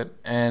off of it.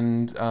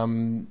 And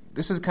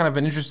this is kind of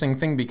an interesting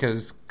thing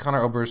because Conor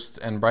Oberst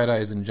and Bright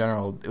Eyes in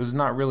general, it was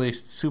not really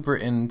super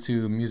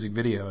into music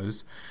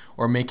videos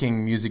or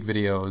making music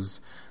videos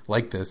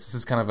like this. This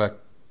is kind of a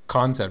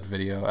concept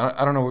video.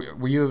 I don't know,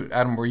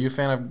 Adam, were you a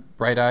fan of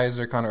Bright Eyes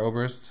or Conor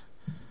Oberst?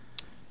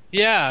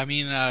 Yeah, I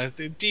mean,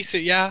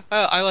 decent, yeah.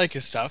 I like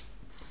his stuff.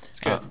 It's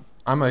good.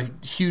 I'm a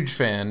huge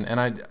fan,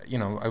 and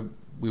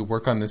we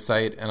work on this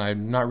site, and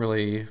I'm not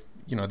really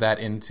that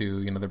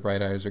into the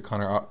Bright Eyes or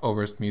Conor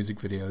Oberst music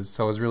videos.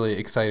 So I was really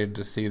excited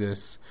to see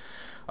this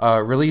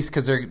release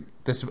because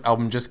this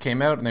album just came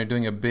out and they're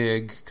doing a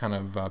big kind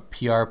of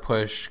PR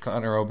push.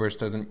 Conor Oberst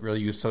doesn't really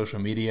use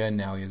social media, and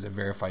now he has a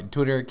verified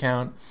Twitter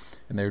account,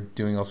 and they're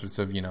doing all sorts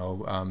of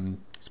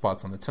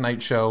spots on the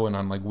Tonight Show and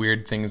on like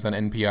weird things on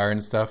NPR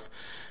and stuff.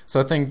 So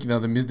I think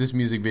this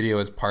music video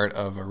is part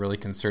of a really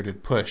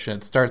concerted push, and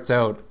it starts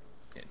out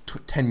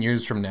 10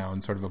 years from now in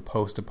sort of a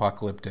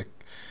post-apocalyptic.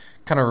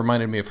 Kind of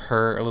reminded me of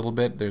Her a little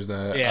bit. There's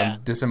a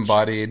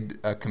disembodied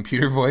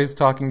computer voice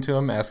talking to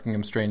him, asking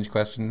him strange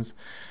questions,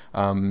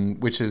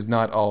 which is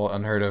not all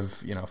unheard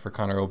of, for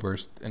Conor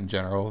Oberst in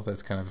general.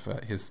 That's kind of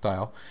his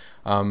style.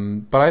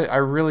 But I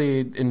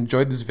really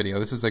enjoyed this video.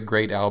 This is a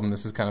great album.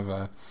 This is kind of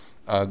a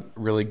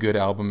really good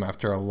album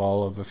after a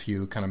lull of a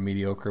few kind of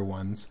mediocre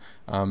ones.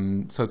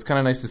 So it's kind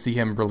of nice to see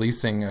him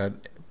releasing a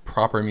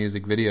proper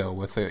music video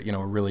with a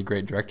really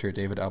great director,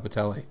 David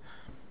Altobelli.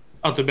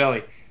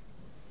 Altobelli.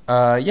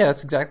 Yeah,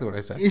 that's exactly what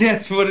I said.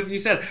 That's what you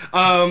said.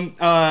 And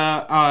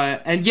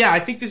yeah, I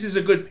think this is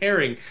a good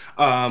pairing,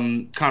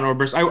 Conor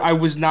Oberst. I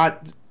was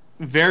not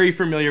very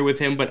familiar with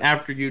him, but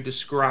after you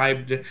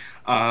described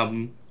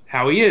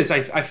how he is,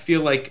 I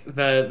feel like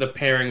the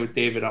pairing with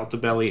David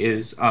Altobelli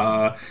is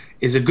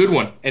a good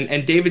one.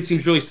 And David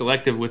seems really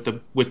selective with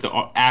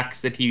the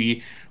acts that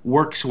he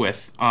works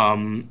with.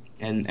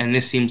 And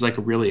this seems like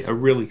a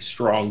really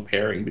strong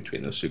pairing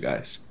between those two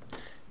guys.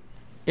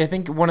 I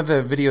think one of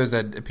the videos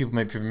that people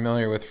might be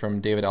familiar with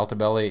from David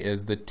Altobelli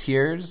is the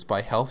Tears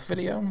by Health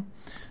video,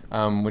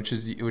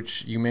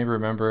 which you may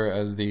remember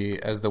as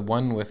the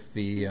one with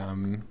the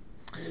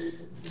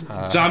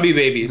zombie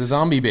babies. The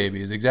zombie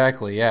babies,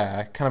 exactly.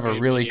 Yeah, kind of a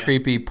really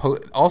creepy.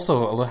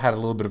 Also had a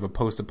little bit of a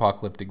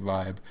post-apocalyptic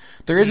vibe.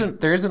 There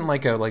isn't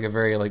like a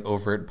very like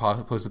overt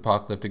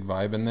post-apocalyptic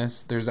vibe in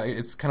this.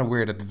 It's kind of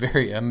weird at the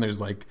very end.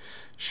 There's like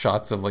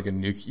shots of like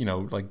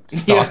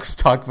a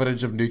stock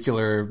footage of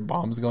nuclear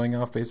bombs going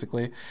off,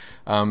 basically.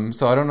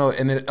 So I don't know.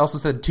 And it also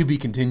said to be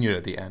continued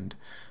at the end.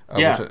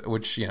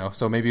 Which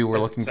so maybe we're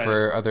looking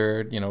for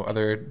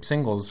other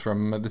singles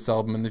from this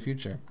album in the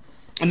future.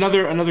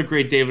 Another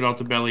great David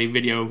Altobelli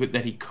video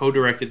that he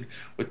co-directed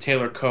with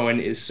Taylor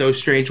Cohen is So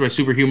Strange by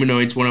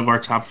Superhumanoids, one of our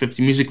top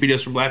 50 music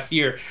videos from last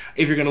year.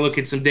 If you're going to look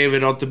at some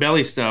David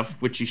Altobelli stuff,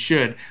 which you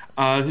should,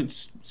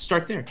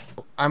 start there.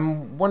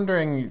 I'm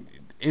wondering,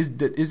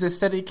 is a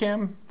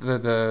Steadicam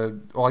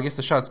well, I guess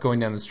the shot's going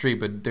down the street,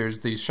 but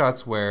there's these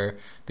shots where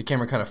the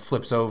camera kind of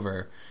flips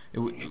over.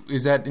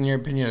 Is that, in your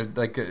opinion,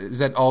 like, is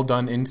that all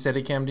done in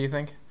Steadicam, do you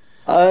think?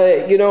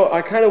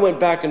 I kind of went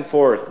back and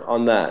forth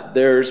on that.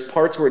 There's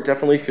parts where it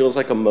definitely feels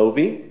like a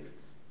Movi,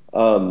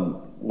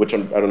 which I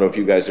don't know if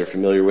you guys are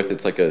familiar with.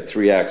 It's like a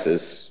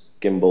 3-axis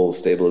gimbal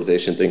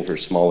stabilization thing for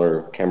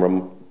smaller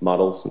camera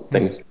models and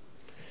things.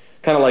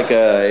 Kind of like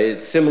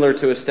it's similar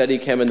to a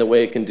Steadicam in the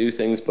way it can do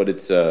things, but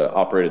it's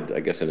operated, I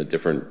guess, in a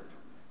different,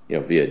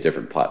 via a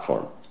different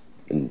platform.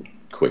 In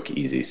quick,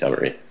 easy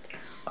summary.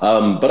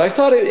 But I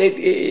thought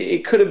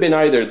it could have been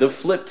either. The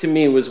flip to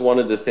me was one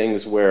of the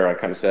things where I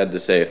kind of had to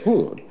say,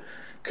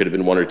 could have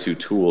been one or two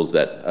tools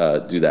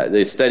that do that.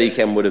 The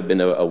Steadicam would have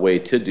been a way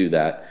to do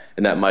that,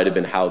 and that might have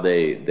been how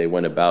they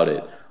went about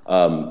it.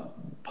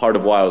 Part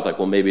of why I was like,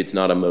 well, maybe it's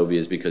not a Movi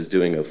is because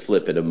doing a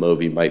flip at a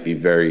Movi might be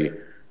very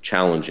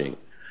challenging.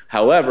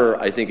 However,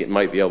 I think it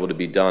might be able to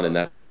be done,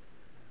 and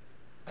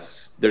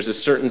there's a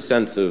certain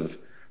sense of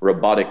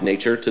robotic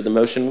nature to the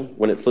motion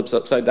when it flips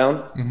upside down.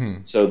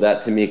 Mm-hmm. So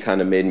that to me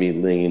kind of made me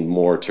lean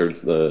more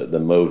towards the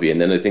Movi. And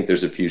then I think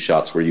there's a few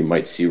shots where you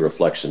might see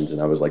reflections, and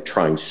I was like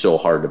trying so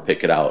hard to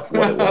pick it out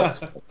what it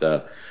was.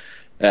 But,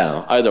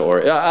 yeah, either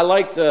or. I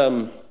liked,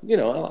 I'm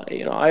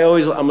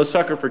a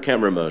sucker for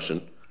camera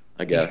motion,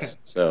 I guess.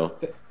 So.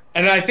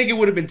 And I think it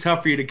would have been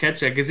tough for you to catch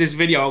that because this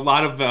video, a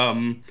lot of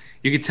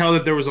you could tell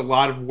that there was a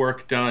lot of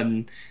work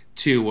done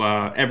to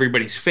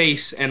everybody's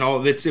face and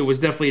all. It was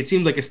definitely, it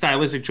seemed like a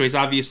stylistic choice.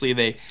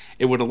 Obviously,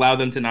 it would allow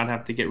them to not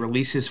have to get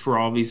releases for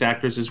all these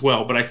actors as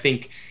well. But I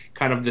think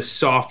kind of the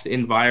soft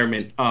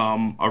environment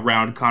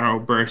around Conor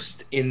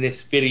Oberst in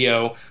this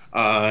video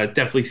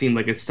definitely seemed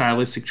like a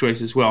stylistic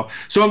choice as well.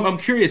 So I'm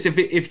curious,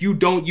 if you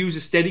don't use a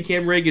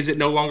Steadicam rig, is it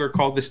no longer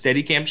called the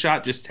Steadicam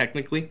shot? Just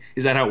technically,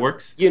 is that how it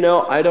works?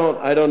 I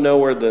don't know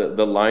where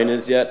the line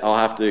is yet. I'll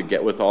have to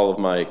get with all of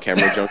my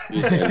camera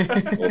junkies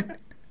and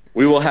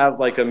we will have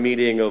like a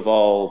meeting of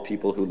all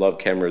people who love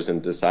cameras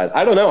and decide.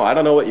 I don't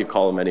know what you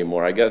call them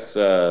anymore. I guess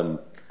I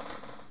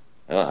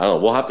don't know.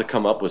 We'll have to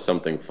come up with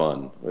something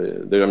fun.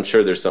 I'm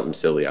sure there's something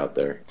silly out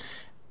there.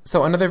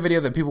 So another video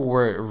that people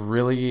were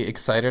really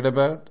excited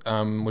about,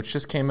 which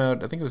just came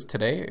out, I think it was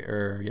today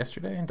or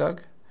yesterday,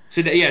 Doug?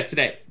 Today, yeah,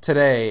 today.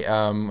 Today,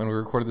 and we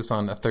recorded this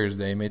on a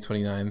Thursday, May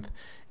 29th,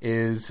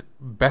 is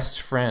Best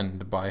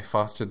Friend by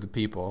Foster the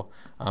People,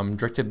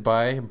 directed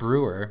by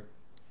Brewer.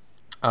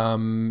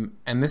 And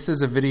this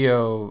is a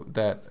video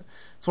that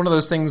it's one of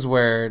those things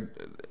where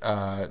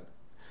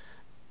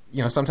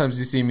sometimes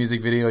you see a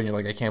music video and you're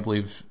like, I can't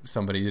believe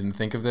somebody didn't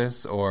think of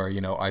this, or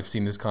I've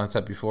seen this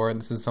concept before, and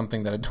this is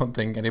something that I don't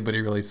think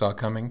anybody really saw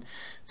coming.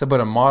 It's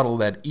about a model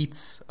that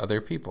eats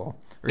other people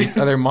or eats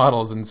other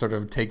models and sort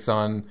of takes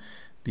on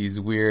these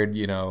weird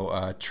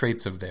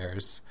traits of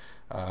theirs.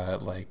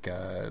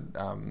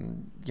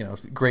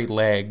 Great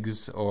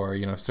legs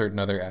or certain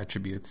other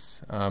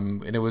attributes,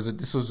 and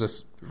this was a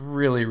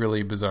really,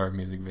 really bizarre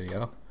music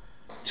video.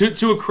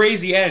 To a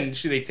crazy end,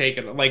 they take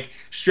it, like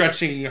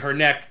stretching her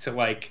neck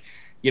to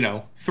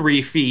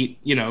 3 feet.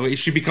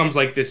 She becomes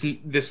like this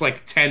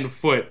like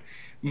 10-foot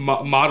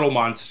model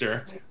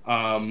monster.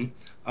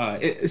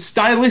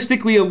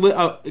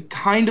 Stylistically,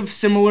 kind of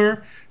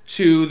similar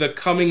to the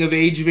coming of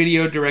age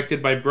video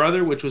directed by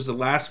Brother, which was the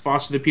last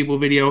Foster the People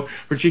video,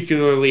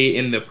 particularly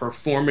in the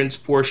performance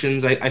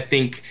portions. I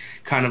think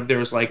kind of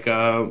there's like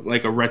a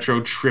retro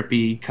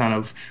trippy kind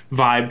of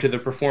vibe to the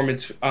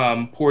performance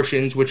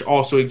portions, which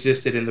also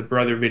existed in the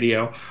Brother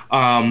video.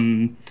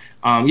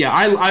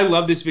 I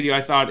love this video.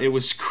 I thought it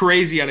was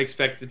crazy,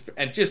 unexpected,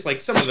 and just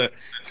like some of the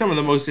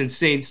most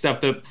insane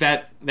stuff.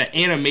 The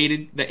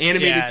animated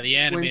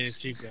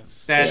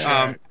sequence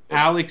that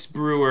Alex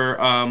Brewer,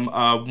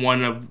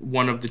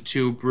 one of the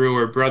two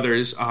Brewer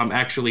brothers,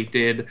 actually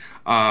did.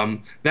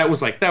 That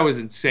was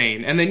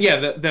insane. And then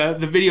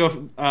the video,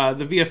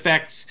 the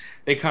VFX,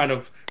 they kind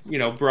of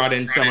brought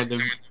in some of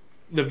the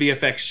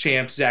VFX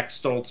champs, Zach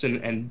Stoltz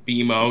and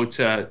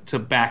BMO, to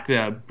back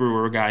the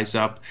Brewer guys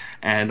up.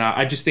 And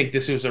I just think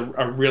this was a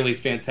really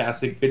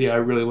fantastic video. I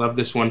really love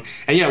this one.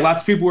 And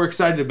lots of people were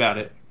excited about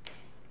it.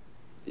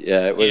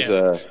 Yeah, it was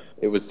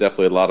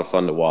definitely a lot of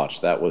fun to watch.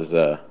 That was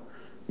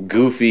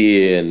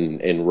goofy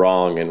and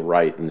wrong and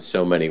right in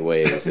so many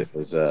ways. It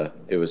was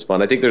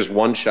fun. I think there's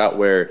one shot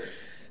where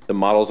the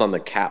model's on the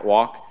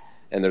catwalk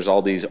and there's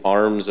all these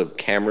arms of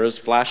cameras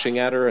flashing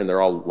at her, and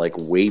they're all like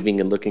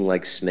waving and looking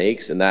like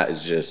snakes, and that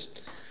is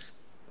just,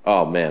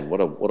 oh man, what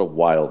a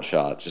wild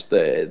shot! Just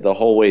the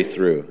whole way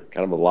through,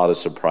 kind of a lot of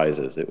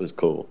surprises. It was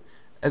cool.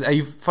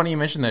 Funny you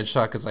mentioned that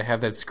shot, because I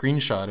have that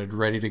screenshotted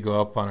ready to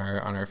go up on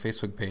our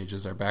Facebook page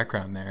as our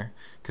background there,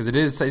 because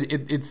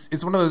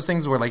it's one of those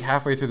things where like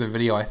halfway through the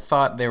video I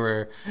thought they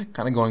were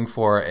kind of going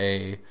for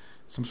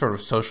some sort of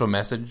social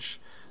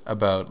message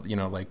about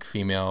like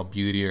female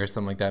beauty or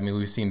something like that. I mean,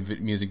 we've seen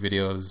music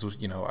videos.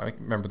 I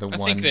remember the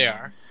one. I think they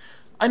are.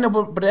 I know,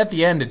 but at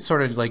the end, it's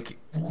sort of like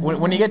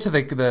when you get to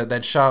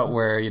that shot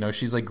where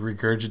she's like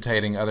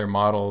regurgitating other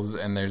models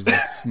and there's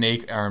like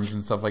snake arms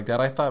and stuff like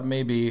that. I thought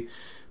maybe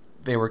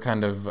they were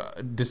kind of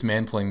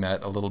dismantling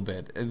that a little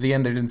bit. At the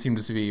end, there didn't seem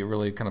to be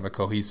really kind of a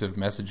cohesive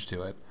message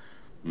to it.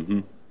 Mm-hmm.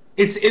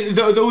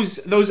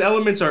 Those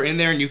elements are in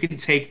there, and you can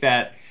take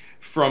that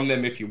from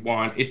them if you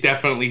want. It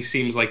definitely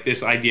seems like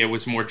this idea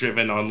was more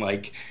driven on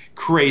like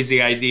crazy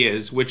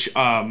ideas, which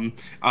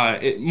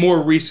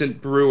more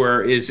recent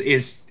Brewer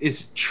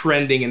is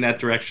trending in that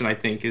direction. I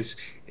think is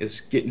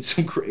getting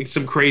some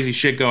crazy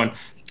shit going,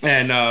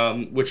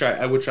 and which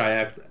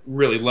I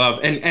really love.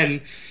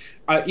 And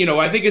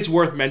I think it's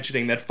worth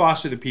mentioning that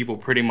Foster the People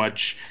pretty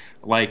much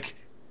like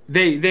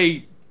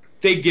they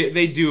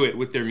do it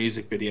with their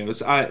music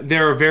videos.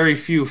 There are very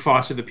few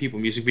Foster the People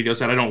music videos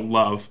that I don't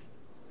love.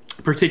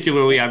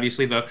 Particularly,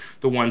 obviously, the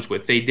ones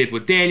they did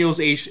with Daniels,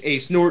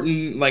 Ace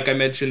Norton, like I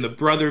mentioned, the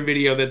Brother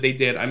video that they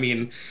did. I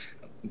mean,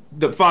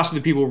 the Foster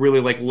the People really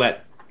like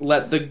let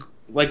the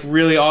like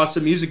really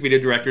awesome music video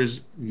directors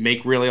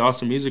make really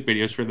awesome music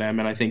videos for them,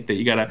 and I think that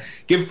you gotta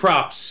give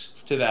props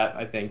to that.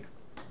 I think.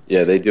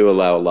 Yeah, they do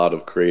allow a lot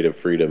of creative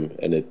freedom,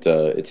 and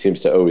it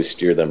seems to always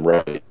steer them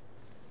right.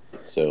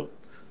 So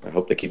I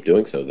hope they keep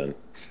doing so then.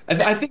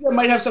 I think that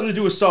might have something to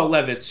do with Saul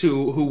Levitz,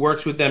 who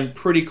works with them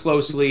pretty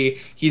closely.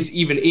 He's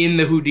even in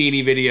the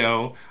Houdini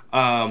video.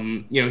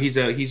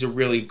 He's a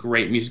really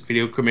great music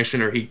video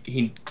commissioner.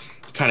 He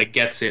kind of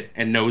gets it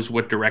and knows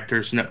what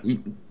directors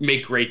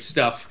make great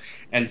stuff.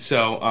 And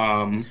so,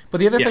 but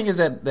the other thing is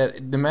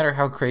that no matter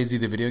how crazy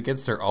the video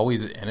gets, they're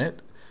always in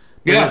it.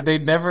 They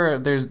never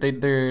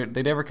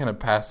kind of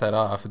pass that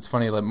off. It's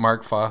funny that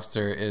Mark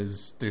Foster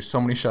there's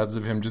so many shots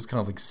of him just kind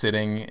of like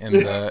sitting in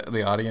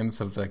the audience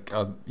of like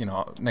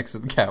next to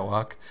the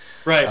catwalk.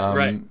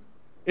 Right.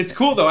 It's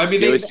cool though. I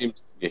mean, it always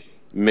seems to be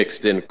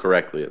mixed in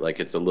correctly.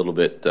 Like it's a little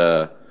bit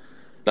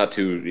not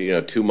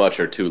too much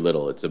or too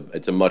little.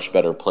 It's a much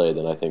better play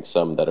than I think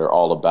some that are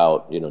all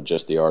about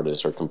just the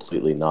artist or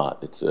completely not.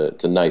 It's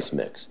a nice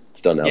mix.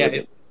 It's done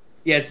elegantly.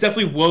 Yeah, it's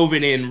definitely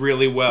woven in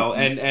really well,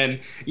 and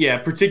yeah,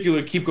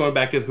 particularly keep going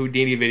back to the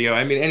Houdini video.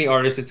 I mean, any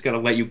artist that's gonna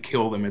let you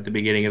kill them at the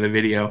beginning of the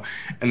video,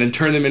 and then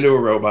turn them into a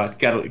robot,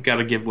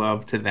 gotta give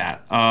love to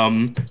that.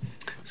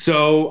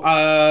 So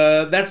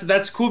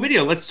that's a cool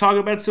video. Let's talk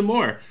about some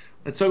more.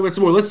 Let's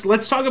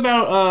talk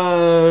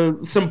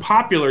about some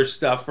popular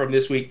stuff from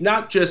this week.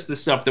 Not just the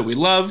stuff that we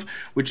love,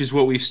 which is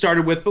what we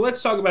started with, but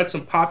let's talk about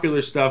some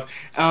popular stuff.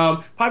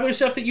 Popular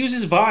stuff that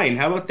uses Vine.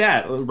 How about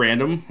that?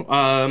 Random.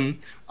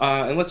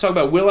 And let's talk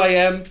about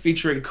will.i.am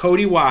featuring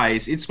Cody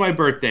Wise. It's My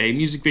Birthday.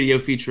 Music video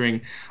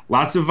featuring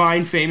lots of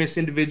Vine famous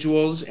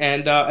individuals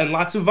and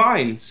lots of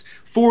Vines.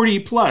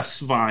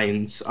 40+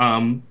 Vines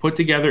put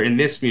together in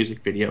this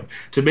music video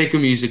to make a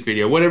music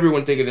video. What did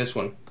everyone think of this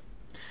one?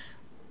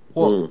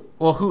 Well,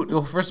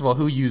 first of all,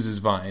 who uses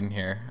Vine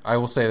here? I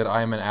will say that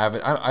I am an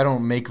avid. I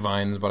don't make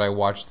Vines, but I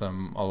watch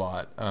them a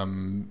lot.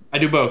 I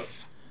do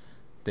both.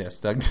 Yes,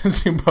 Doug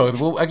does do both.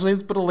 Well, actually,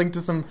 let's put a link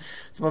to some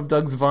of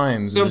Doug's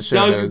Vines in the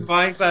show notes.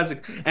 Vine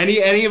classic.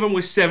 Any of them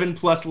with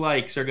 7+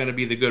 likes are going to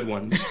be the good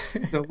ones.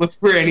 So look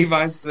for any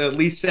Vines with at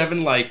least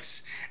 7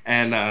 likes,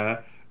 and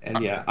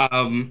yeah.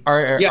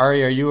 Ari,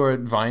 are you a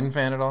Vine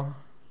fan at all?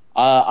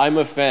 I'm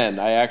a fan.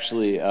 I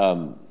actually.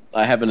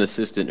 I have an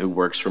assistant who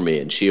works for me,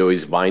 and she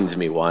always vines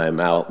me while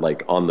I'm out,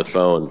 like on the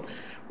phone,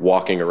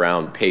 walking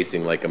around,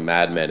 pacing like a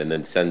madman, and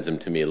then sends them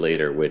to me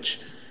later, which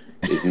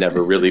is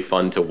never really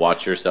fun to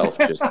watch yourself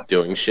just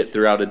doing shit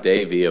throughout a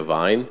day via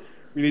Vine.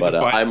 But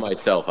I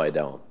myself, I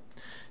don't.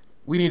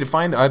 We need to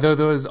find. Are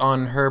those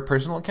on her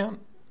personal account?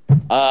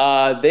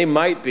 They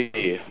might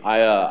be.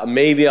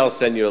 Maybe I'll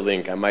send you a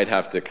link. I might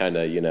have to kind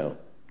of,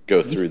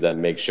 go through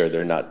them, make sure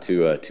they're not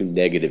too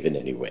negative in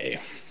any way.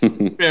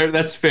 Fair.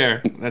 That's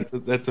fair.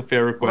 That's a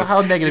fair request.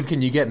 Well, how negative can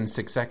you get in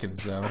 6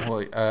 seconds, though?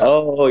 Well,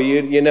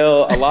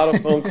 a lot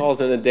of phone calls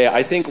in a day.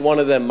 I think one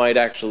of them might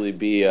actually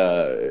be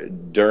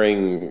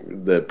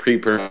during the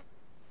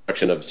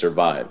pre-production of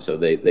Survive, so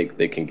they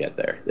can get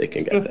there. They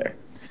can get there.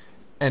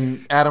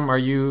 And Adam,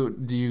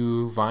 do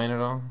you Vine at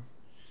all?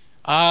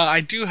 I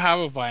do have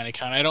a Vine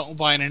account. I don't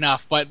Vine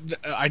enough, but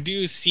I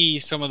do see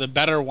some of the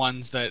better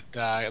ones that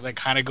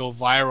kind of go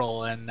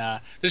viral,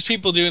 and there's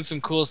people doing some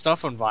cool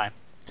stuff on Vine.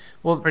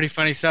 Well, pretty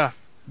funny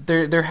stuff.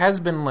 There has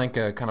been like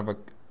a kind of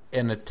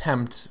an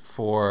attempt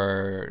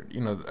for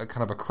a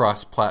kind of a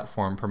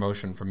cross-platform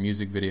promotion from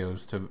music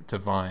videos to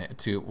Vine.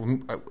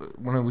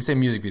 When we say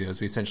music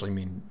videos, we essentially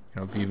mean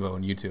Vivo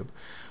and YouTube,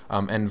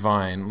 and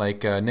Vine.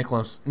 Like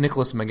Nicholas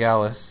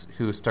Megalis,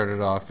 who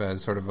started off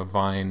as sort of a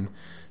Vine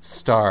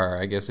star,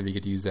 I guess if you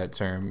could use that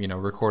term,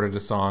 recorded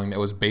a song that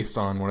was based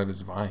on one of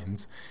his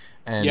Vines,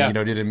 and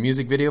did a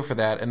music video for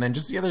that. And then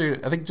just I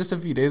think just a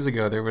few days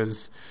ago, there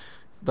was.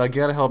 Like,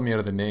 you gotta help me out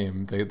of the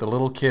name. The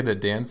little kid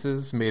that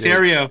dances made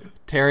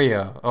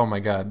Terrio. Oh my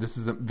god, this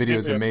video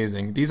is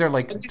amazing. These are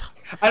like.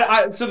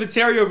 So the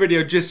Terrio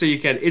video, just so you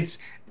can,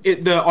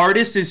 the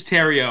artist is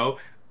Terrio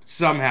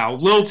somehow.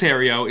 Lil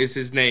Terrio is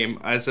his name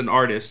as an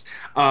artist.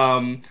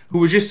 Who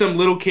was just some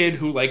little kid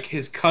who like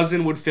his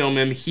cousin would film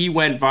him. He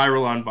went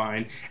viral on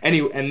Vine,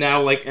 and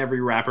now like every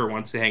rapper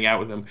wants to hang out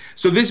with him.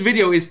 So this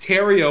video is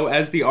Terrio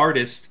as the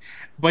artist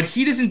but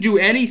he doesn't do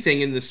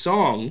anything in the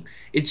song.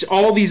 It's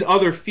all these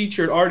other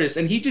featured artists,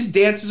 and he just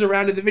dances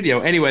around in the video.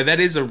 Anyway,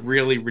 that is a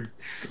really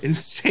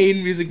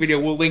insane music video.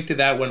 We'll link to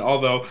that one,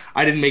 although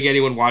I didn't make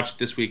anyone watch it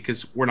this week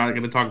because we're not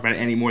going to talk about it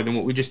any more than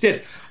what we just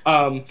did.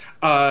 So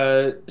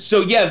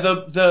yeah,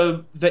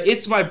 the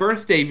It's My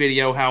Birthday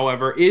video,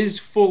 however, is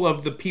full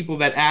of the people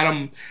that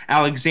Adam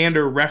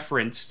Alexander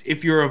referenced.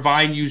 If you're a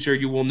Vine user,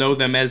 you will know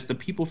them as the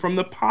people from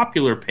the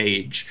popular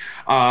page,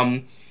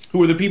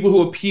 who are the people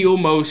who appeal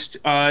most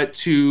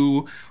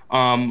to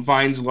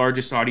Vine's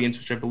largest audience,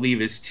 which I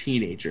believe is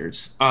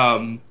teenagers.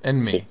 And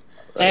me.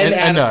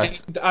 And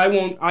us. And I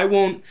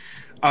won't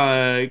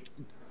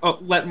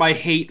let my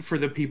hate for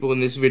the people in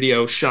this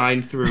video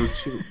shine through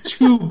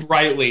too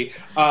brightly,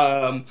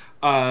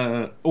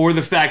 or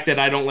the fact that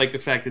I don't like the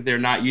fact that they're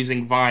not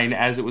using Vine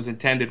as it was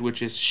intended,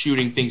 which is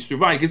shooting things through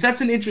Vine, because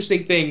that's an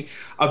interesting thing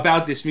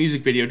about this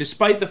music video.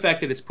 Despite the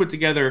fact that it's put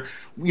together,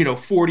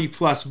 40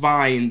 plus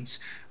vines,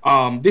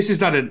 this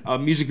is not a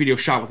music video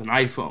shot with an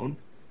iPhone.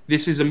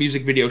 This is a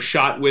music video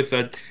shot with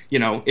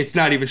it's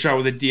not even shot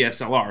with a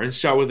DSLR. It's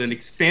shot with an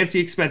fancy,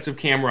 expensive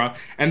camera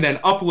and then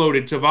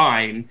uploaded to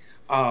Vine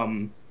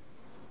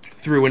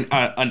through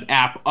an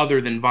app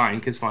other than Vine,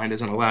 because Vine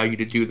doesn't allow you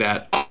to do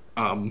that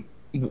when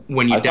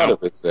you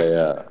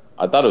download.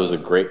 I thought it was a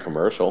great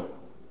commercial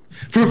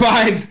for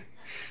Vine.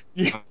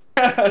 Yeah,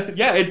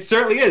 it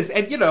certainly is.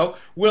 And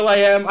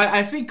will.i.am,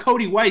 I think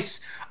Cody Weiss.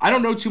 I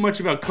don't know too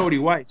much about Cody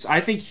Weiss. I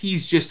think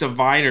he's just a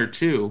Viner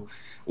too,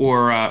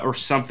 or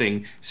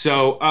something.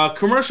 So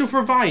commercial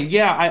for Vine.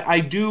 Yeah, I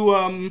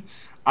do.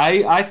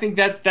 I think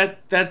that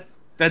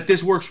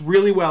this works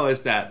really well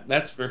as that.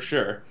 That's for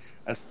sure.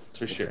 That's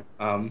for sure.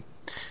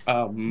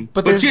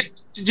 But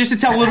just to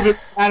tell a little bit,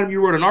 Adam, you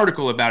wrote an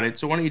article about it.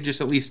 So why don't you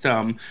just at least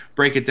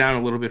break it down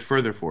a little bit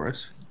further for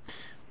us?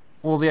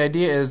 Well, the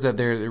idea is that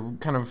they're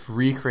kind of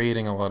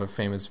recreating a lot of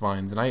famous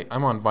Vines, and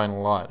I'm on Vine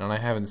a lot, and I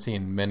haven't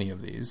seen many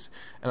of these.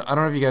 And I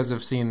don't know if you guys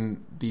have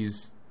seen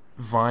these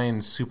Vine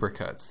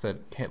supercuts that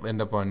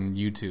end up on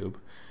YouTube.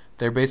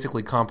 They're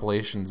basically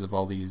compilations of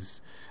all these,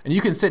 and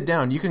you can sit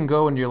down. You can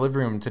go into your living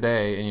room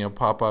today and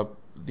pop up.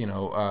 If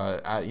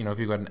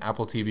you've got an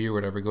Apple TV or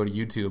whatever, go to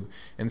YouTube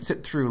and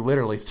sit through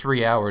literally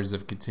 3 hours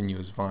of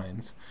continuous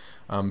Vines.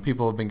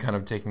 People have been kind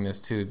of taking this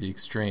to the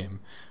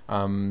extreme.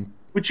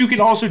 Which you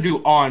can also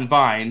do on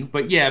Vine,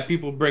 but yeah,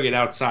 people bring it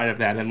outside of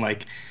that and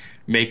make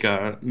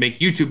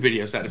YouTube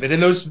videos out of it,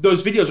 and those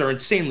videos are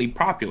insanely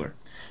popular.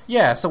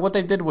 Yeah, so what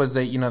they did was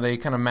they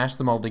kind of mashed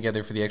them all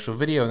together for the actual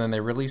video, and then they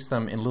released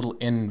them in little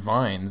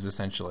vines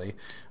essentially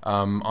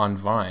on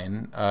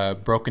Vine,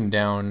 broken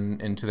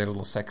down into their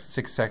little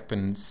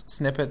 6-second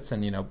snippets,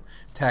 and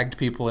tagged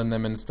people in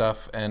them and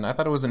stuff. And I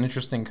thought it was an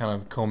interesting kind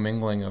of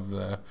commingling of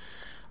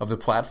the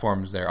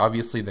platforms there.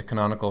 Obviously, the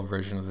canonical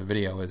version of the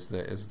video is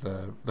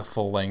the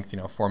full length,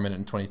 4-minute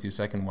and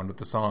 22-second one with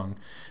the song.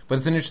 But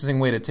it's an interesting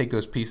way to take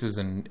those pieces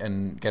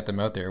and get them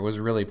out there. It was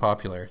really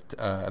popular.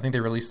 I think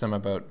they released them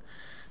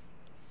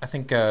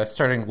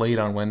starting late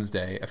on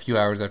Wednesday, a few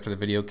hours after the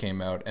video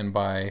came out, and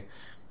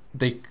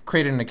they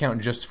created an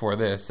account just for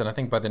this, and I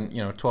think by then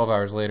 12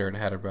 hours later it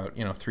had about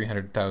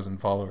 300,000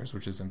 followers,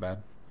 which isn't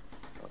bad.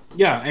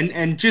 Yeah,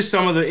 and just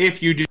some of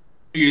if you do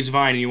use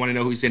Vine and you want to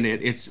know who's in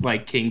it, it's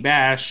like King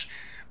Batch,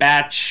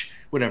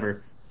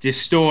 whatever,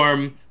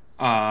 Distorm,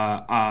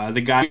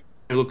 the guy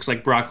who looks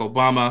like Barack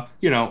Obama,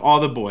 all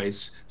the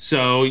boys.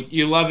 So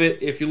you love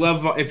it. If you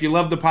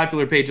love the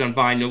popular page on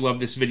Vine, you'll love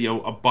this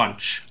video a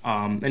bunch.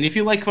 And if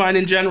you like Vine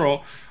in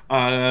general,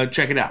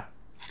 check it out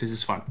because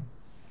it's fun.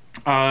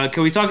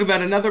 Can we talk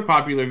about another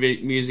popular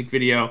music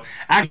video?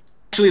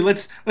 Actually,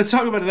 let's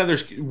talk about another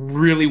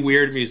really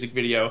weird music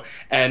video,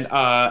 and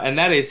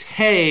that is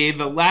 "Hey,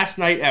 the Last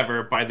Night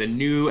Ever" by The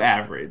New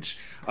Average,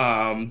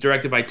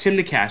 directed by Tim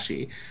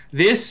Nakashi.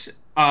 This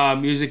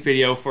music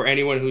video, for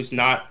anyone who's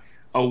not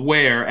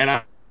aware, and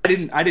I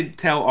didn't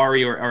tell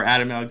Ari or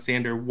Adam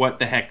Alexander what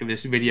the heck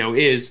this video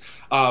is,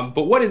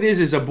 but what it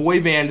is a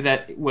boy band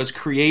that was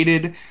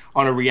created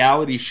on a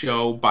reality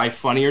show by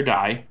Funny or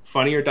Die.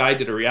 Funny or Die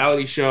did a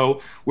reality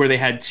show where they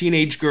had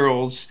teenage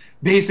girls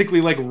basically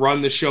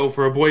run the show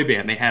for a boy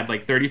band. They had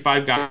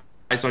 35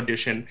 guys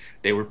audition.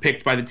 They were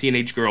picked by the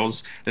teenage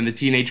girls. Then the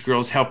teenage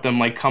girls helped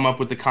them come up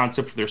with the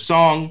concept for their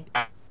song,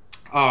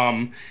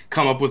 come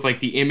up with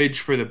the image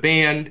for the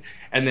band,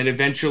 and then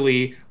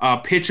eventually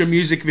pitch a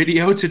music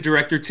video to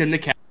director Tim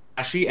Nakashi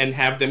and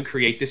have them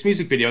create this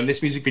music video. And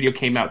this music video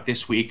came out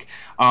this week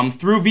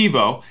through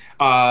Vevo.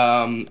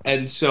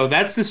 And so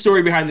that's the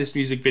story behind this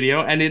music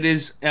video. And it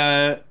is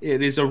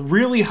a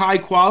really high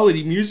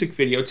quality music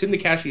video. Tim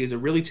Nakashi is a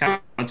really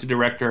talented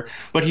director,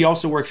 but he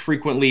also works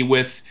frequently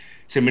with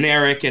Tim and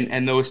Eric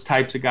and those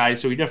types of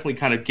guys. So he definitely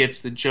kind of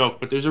gets the joke.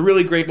 But there's a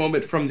really great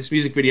moment from this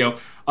music video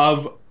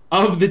of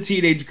the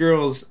teenage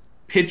girls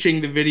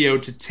pitching the video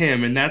to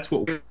Tim, and that's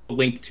what we'll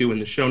link to in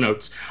the show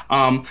notes.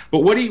 But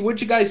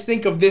what'd you guys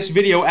think of this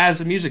video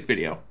as a music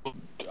video?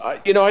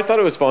 I thought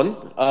it was fun.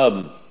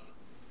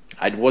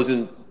 I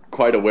wasn't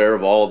quite aware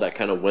of all that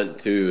kind of went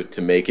to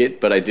make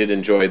it, but I did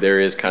enjoy. There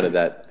is kind of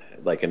that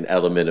like an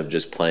element of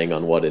just playing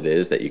on what it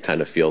is that you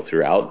kind of feel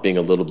throughout, being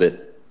a little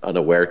bit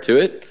unaware to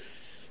it.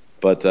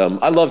 But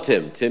I love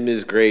Tim. Tim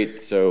is great.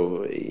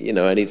 So,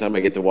 anytime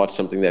I get to watch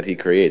something that he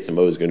creates, I'm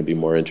always going to be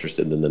more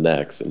interested than the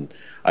next. And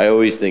I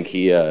always think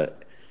he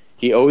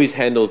always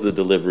handles the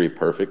delivery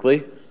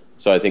perfectly.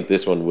 So I think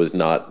this one was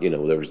not,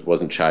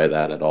 wasn't shy of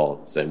that at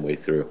all, same way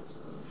through.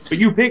 But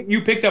you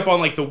picked up on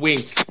like the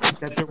wink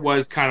that there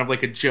was kind of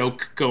like a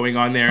joke going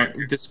on there,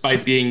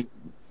 despite being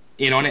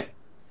in on it.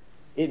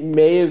 It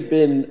may have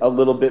been a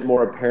little bit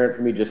more apparent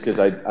for me just because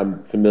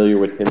I'm familiar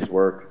with Tim's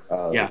work.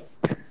 Yeah.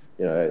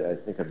 I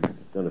think I've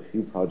done a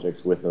few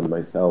projects with him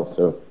myself,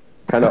 so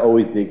kind of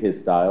always dig his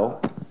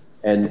style.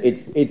 And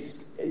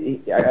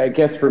I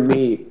guess for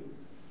me,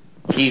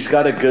 he's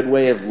got a good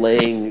way of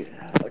laying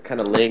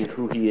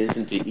who he is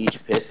into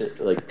each piece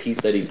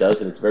that he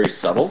does, and it's very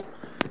subtle.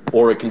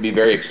 Or it can be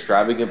very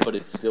extravagant, but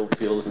it still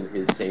feels in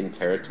his same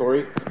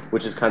territory,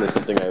 which is kind of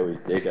something I always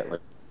dig at,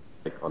 like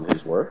on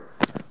his work.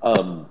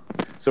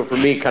 So for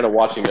me, kind of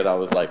watching it, I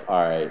was like,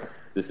 all right,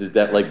 this is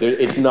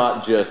it's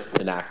not just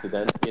an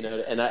accident,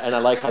 And I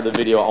like how the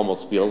video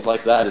almost feels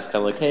like that. It's kind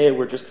of like, hey,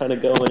 we're just kind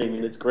of going,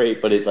 and it's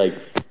great, but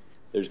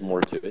there's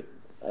more to it.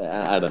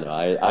 I don't know.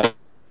 I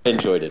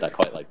enjoyed it. I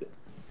quite liked it.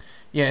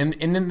 Yeah, and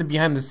in the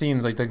behind the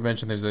scenes, like Doug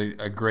mentioned, there's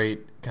a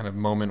great kind of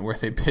moment where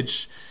they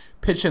pitch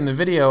in the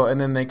video,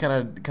 and then they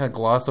kind of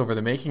gloss over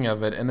the making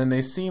of it, and then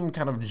they seem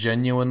kind of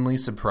genuinely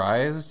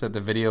surprised that the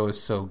video is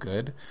so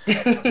good.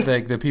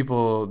 Like the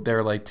people,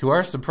 they're like, to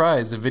our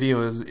surprise, the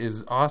video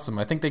is awesome.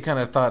 I think they kind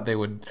of thought they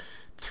would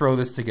throw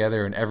this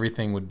together and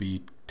everything would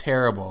be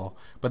terrible,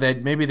 but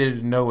maybe they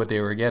didn't know what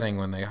they were getting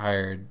when they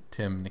hired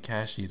Tim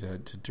Nakashi to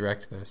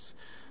direct this.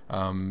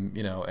 And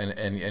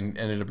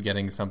ended up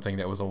getting something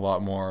that was a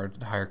lot more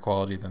higher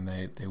quality than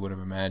they would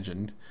have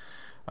imagined.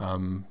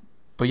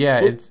 But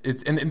yeah,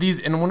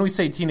 and when we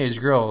say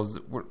teenage girls,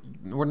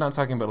 we're not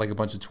talking about like a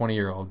bunch of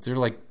 20-year-olds. They're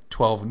like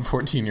 12 and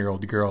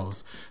 14-year-old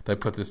girls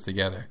that put this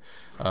together.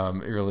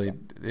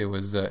 It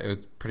was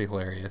pretty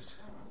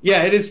hilarious.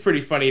 Yeah, it is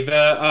pretty funny.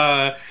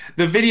 The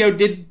video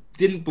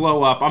didn't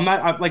blow up.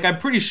 I'm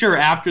pretty sure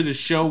after the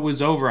show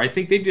was over, I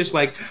think they just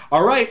like,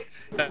 all right,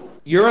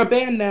 you're a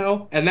band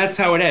now, and that's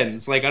how it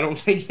ends. Like, I don't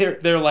think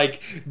they're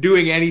like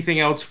doing anything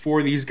else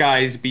for these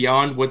guys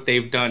beyond what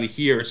they've done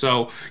here.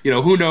 So,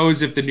 who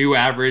knows if the New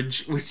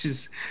Average, which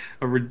is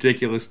a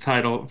ridiculous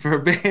title for a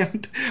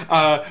band,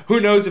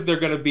 who knows if they're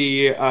going to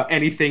be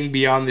anything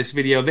beyond this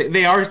video.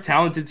 They are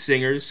talented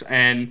singers,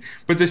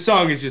 but the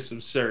song is just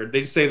absurd.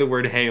 They say the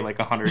word "hey" like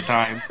 100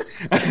 times,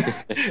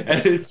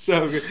 and it's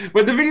so good.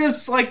 But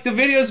the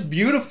video's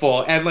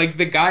beautiful, and like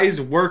the guys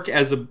work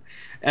as a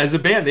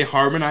band. They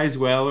harmonize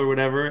well or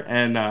whatever,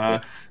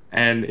 and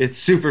it's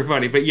super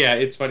funny. But yeah,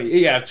 it's funny.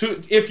 Yeah,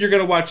 if you're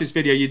gonna watch this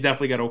video, you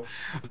definitely gotta.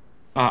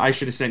 I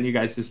should have sent you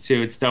guys this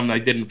too. It's dumb that I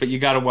didn't, but you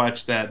gotta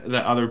watch that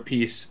other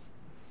piece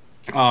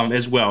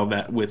as well.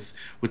 That with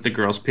the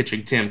girls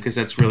pitching Tim, because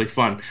that's really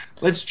fun.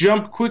 Let's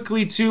jump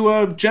quickly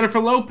to Jennifer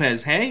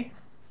Lopez. Hey.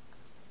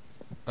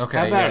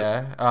 Okay.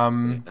 Yeah.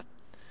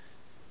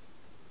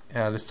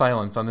 The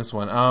silence on this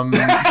one. I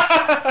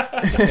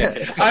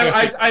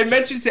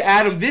mentioned to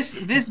Adam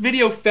this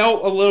video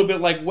felt a little bit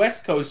like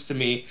West Coast to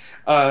me.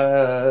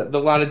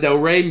 The Lana Del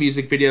Rey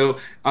music video.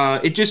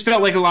 It just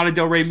felt like a Lana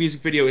Del Rey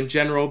music video in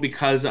general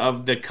because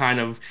of the kind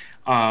of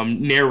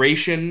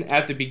narration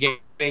at the beginning,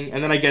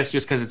 and then I guess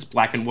just because it's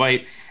black and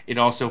white, it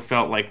also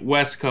felt like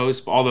West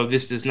Coast. Although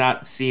this does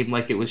not seem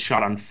like it was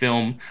shot on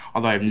film.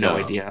 Although I have no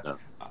idea.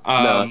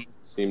 No, it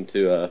seemed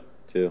to.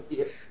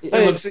 It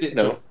looks,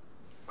 looks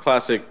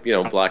classic,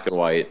 black and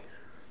white.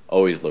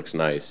 Always looks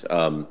nice.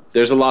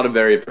 There's a lot of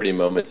very pretty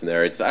moments in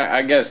there. It's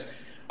I guess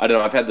I don't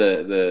know. I've had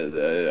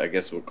the I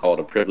guess we'll call it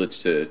a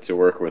privilege to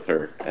work with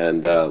her,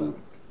 and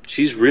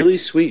she's really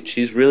sweet.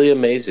 She's really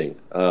amazing.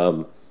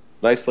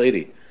 Nice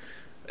lady,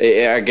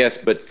 I guess.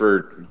 But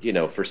for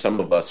some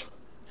of us,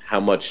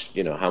 how much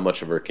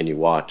of her can you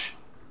watch?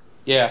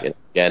 Yeah.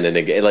 Again and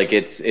again. Like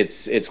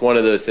it's one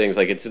of those things.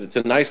 Like it's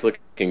a nice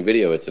looking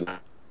video. It's a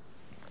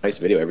nice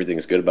video.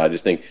 Everything's good about it. I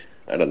just think,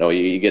 I don't know,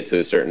 you get to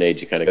a certain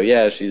age, you kind of go,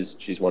 yeah,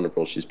 she's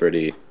wonderful, she's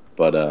pretty,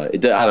 but I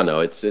don't know,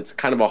 it's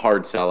kind of a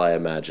hard sell, I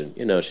imagine.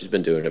 She's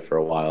been doing it for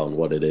a while and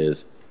what it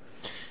is.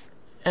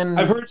 And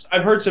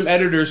I've heard some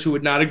editors who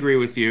would not agree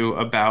with you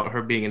about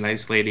her being a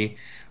nice lady.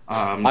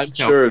 I'm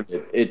sure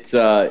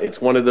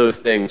it's one of those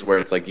things where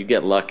it's like you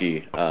get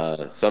lucky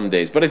some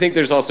days, but I think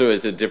there's also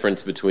is a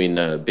difference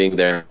between being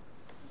there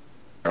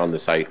on the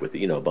site with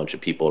a bunch of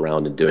people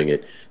around and doing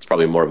it. It's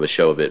probably more of a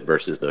show of it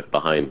versus the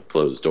behind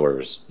closed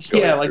doors.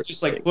 Yeah, like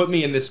just like put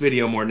me in this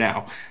video more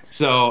now.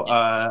 So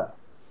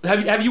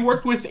have you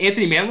worked with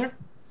Anthony Mandler?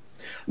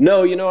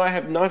 No, I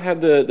have not had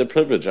the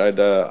privilege.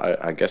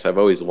 I guess I've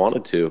always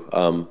wanted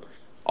to.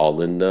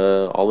 All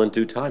in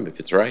due time, if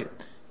it's right.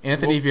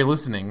 Anthony, if you're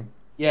listening,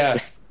 yeah,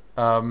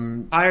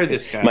 hire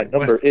this guy. My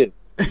number is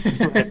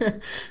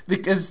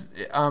because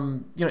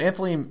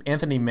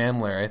Anthony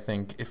Mandler. I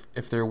think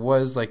if there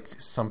was like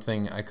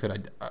something I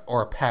could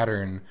or a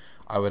pattern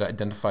I would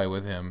identify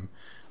with him,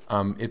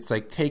 it's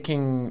like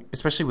taking,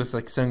 especially with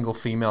like single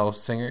female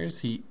singers,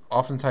 he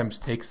oftentimes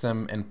takes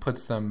them and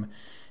puts them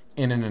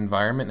in an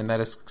environment, and that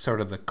is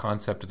sort of the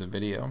concept of the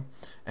video,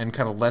 and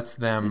kind of lets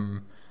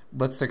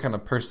their kind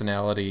of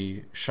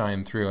personality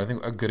shine through. I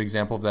think a good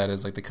example of that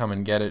is like the "Come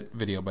and Get It"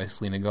 video by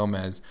Selena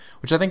Gomez,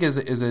 which I think is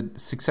a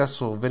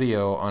successful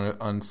video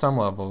on some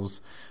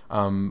levels,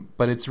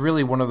 but it's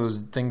really one of those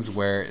things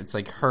where it's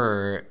like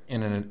her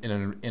in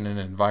an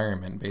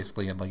environment,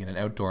 basically, in like in an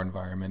outdoor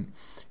environment,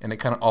 and it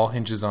kind of all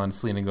hinges on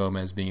Selena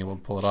Gomez being able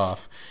to pull it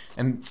off.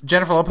 And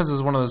Jennifer Lopez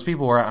is one of those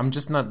people where I'm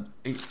just not.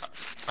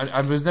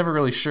 I was never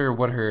really sure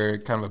what her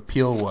kind of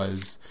appeal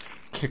was,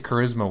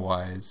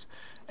 charisma-wise.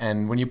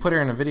 And when you put her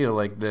in a video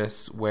like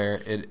this,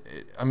 where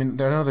I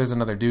know there's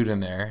another dude in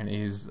there, and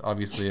he's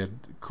obviously a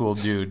cool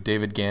dude,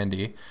 David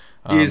Gandy.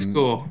 He is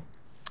cool.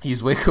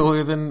 He's way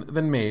cooler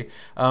than me.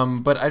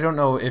 But I don't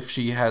know if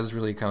she has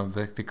really kind of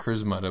the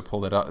charisma to pull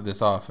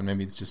this off, and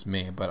maybe it's just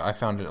me. But I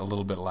found it a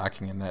little bit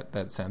lacking in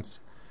that sense.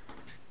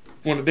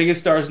 One of the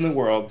biggest stars in the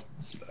world,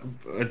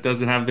 it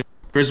doesn't have the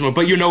charisma,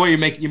 but you know what,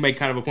 you make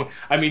kind of a point.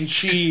 I mean,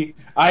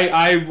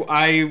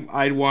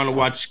 I'd want to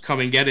watch "Come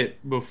and Get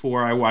It"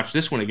 before I watch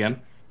this one again.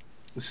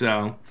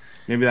 So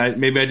maybe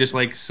I just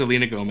like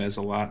Selena Gomez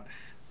a lot,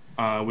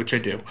 which I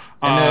do.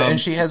 And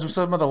she has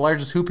some of the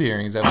largest hoop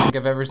earrings I think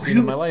I've ever seen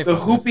in my life. The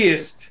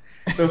hoopiest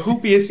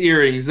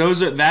earrings.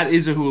 That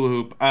is a hula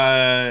hoop.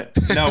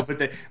 No,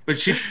 but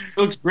she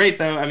looks great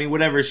though. I mean,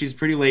 whatever. She's a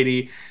pretty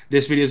lady.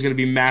 This video is going to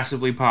be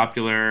massively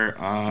popular.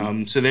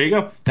 So there you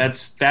go.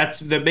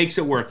 That makes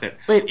it worth it.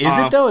 Wait, is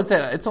it though?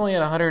 It's only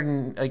at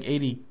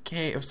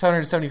 180K,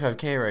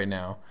 175K right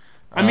now.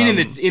 I mean,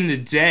 in the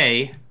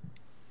day.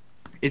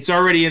 It's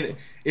already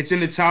it's in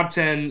the top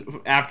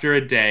 10 after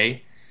a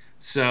day.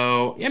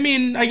 So, I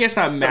mean, I guess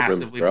not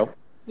massively.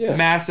 Yeah.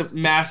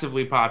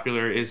 Massively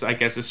popular is, I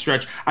guess, a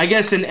stretch. I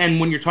guess,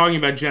 and when you're talking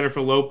about Jennifer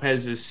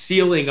Lopez's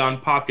ceiling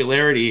on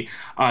popularity,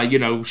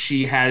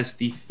 she has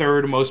the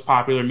third most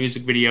popular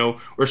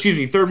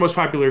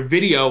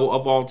video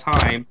of all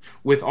time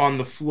with "On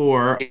the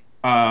Floor,"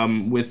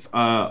 with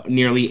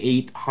nearly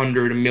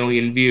 800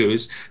 million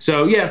views.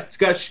 So yeah,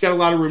 she's got a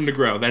lot of room to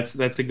grow. That's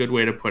a good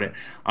way to put it.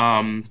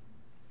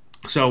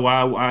 So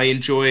I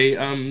enjoy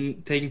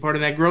taking part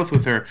in that growth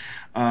with her,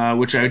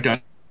 which I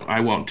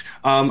won't.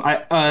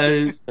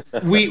 Let's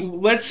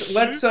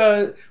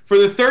for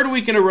the third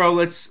week in a row,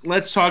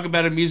 let's talk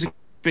about a music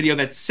video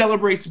that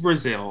celebrates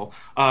Brazil.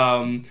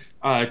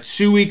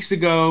 2 weeks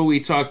ago,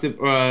 we talked.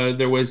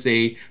 There was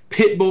a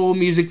Pitbull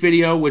music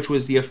video, which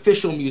was the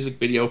official music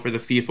video for the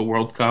FIFA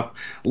World Cup.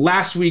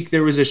 Last week,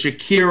 there was a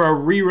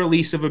Shakira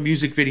re-release of a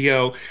music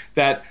video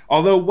that,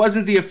 although it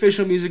wasn't the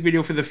official music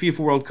video for the FIFA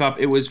World Cup,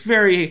 it was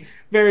very,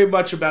 very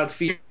much about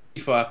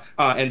FIFA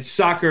and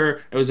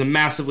soccer. It was a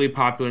massively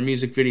popular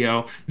music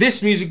video.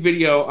 This music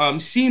video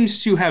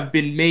seems to have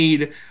been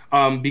made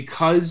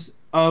because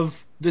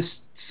of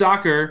this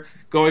soccer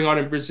going on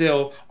in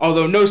Brazil,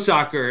 although no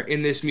soccer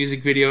in this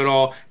music video at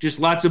all, just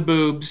lots of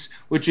boobs,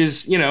 which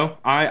is,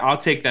 I'll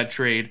take that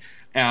trade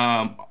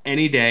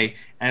any day.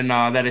 And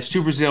that is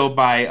 "To Brazil"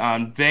 by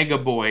Venga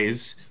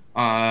Boys,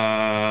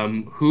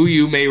 who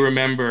you may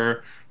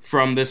remember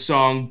from the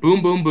song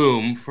 "Boom Boom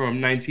Boom" from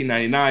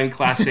 1999,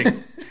 classic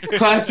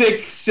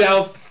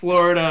South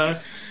Florida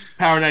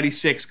Power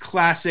 96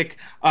 classic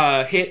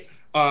hit.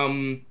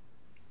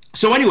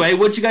 So anyway,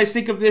 what'd you guys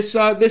think of this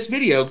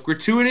video?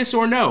 Gratuitous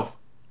or no?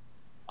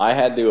 I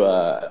had to,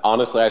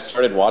 honestly, I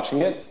started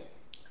watching it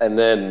and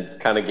then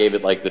kind of gave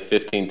it like the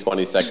 15,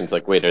 20 seconds,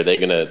 like, wait, are they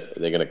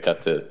gonna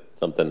cut to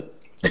something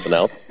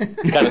else?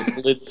 Kind of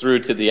slid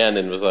through to the end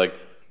and was like,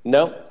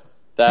 no,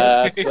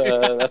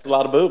 that's a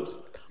lot of boobs.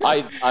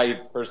 I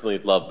personally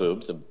love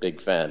boobs, I'm a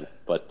big fan,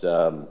 but,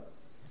 how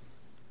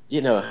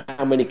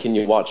many can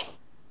you watch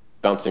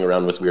bouncing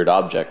around with weird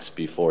objects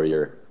before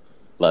you're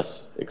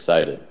less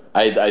excited?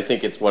 I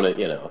think it's one of,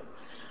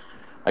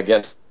 I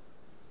guess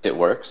it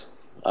works.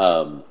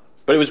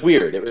 But it was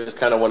weird. It was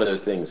kind of one of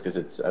those things because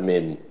it's, I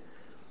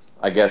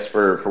guess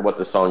for what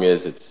the song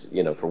is, it's,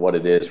 for what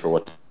it is, for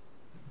what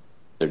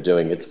they're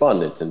doing, it's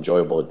fun, it's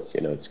enjoyable, it's,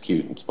 it's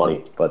cute, it's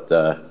funny. But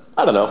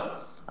I don't know.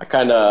 I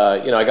kind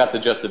of, I got the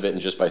gist of it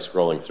and just by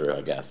scrolling through,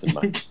 I guess.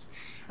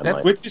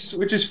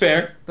 Which is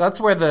fair. That's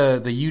where the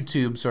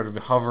YouTube sort of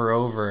hover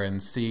over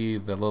and see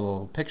the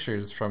little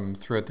pictures from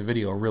throughout the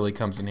video really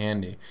comes in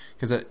handy,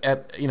 because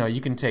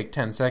you can take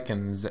 10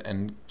 seconds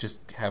and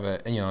just have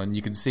and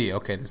you can see,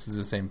 okay, this is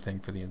the same thing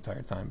for the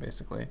entire time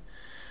basically.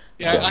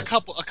 Yeah, a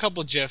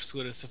couple GIFs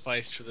would have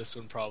sufficed for this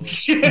one probably.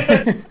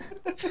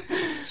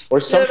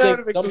 Or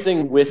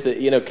something with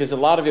it, because a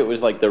lot of it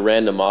was like the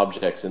random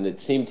objects, and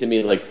it seemed to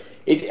me like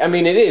it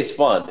is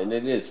fun and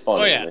it is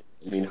funny. Oh yeah.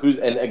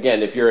 And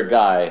again, if you're a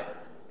guy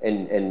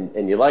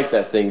and you like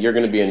that thing, you're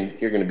gonna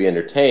be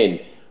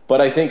entertained.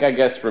 But I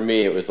guess for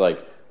me, it was like,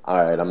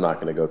 all right, I'm not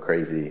gonna go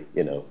crazy,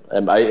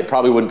 And it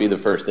probably wouldn't be the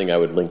first thing I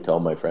would link to all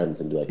my friends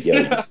and be like, yo,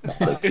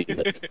 let's see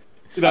this.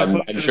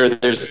 I'm sure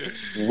there's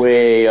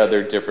way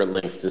other different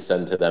links to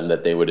send to them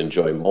that they would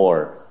enjoy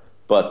more.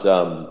 But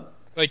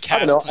Like I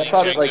don't cats know. I playing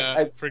thought it like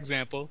Jenga, for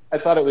example. I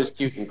thought it was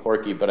cute and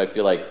quirky, but I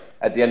feel like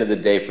at the end of the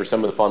day, for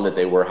some of the fun that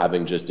they were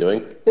having just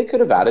doing, they could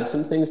have added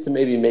some things to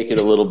maybe make it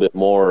a little bit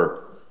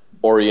more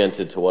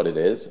oriented to what it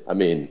is. I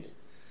mean,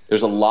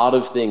 there's a lot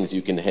of things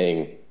you can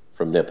hang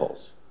from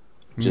nipples.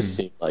 Just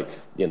seemed like,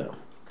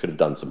 could have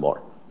done some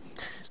more.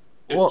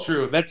 Well-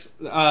 True. That's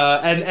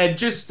and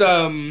just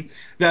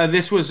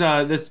this was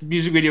the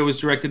music video was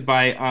directed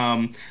by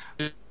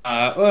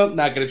well,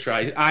 not gonna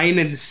try. Ein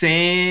and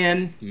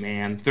San,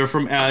 man, they're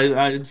from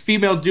a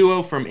female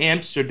duo from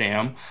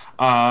Amsterdam.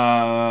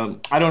 I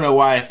don't know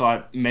why I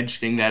thought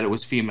mentioning that it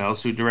was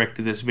females who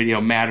directed this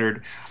video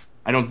mattered.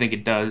 I don't think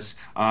it does,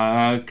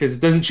 because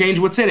it doesn't change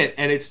what's in it,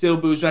 and it's still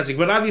booze magic.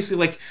 But obviously,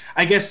 like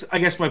I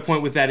guess my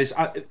point with that is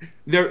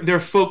their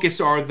focus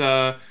are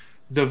the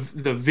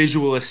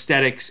visual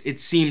aesthetics. It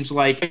seems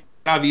like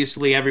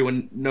obviously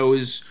everyone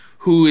knows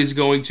who is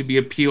going to be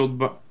appealed,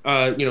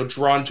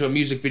 drawn to a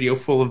music video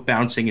full of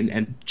bouncing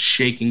and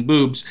shaking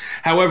boobs.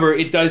 However,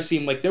 it does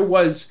seem like there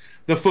was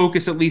the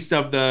focus, at least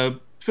of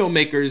the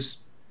filmmakers.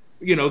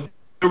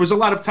 There was a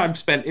lot of time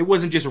spent. It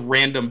wasn't just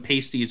random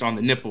pasties on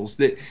the nipples.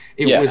 That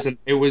it wasn't.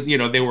 It was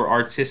they were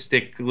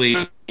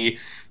artistically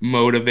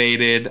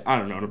motivated. I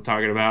don't know what I'm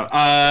talking about.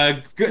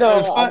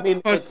 No, I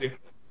mean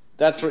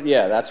that's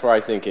where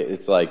I think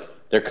it's like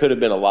there could have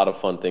been a lot of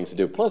fun things to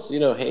do. Plus,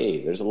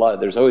 hey, there's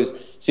always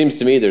seems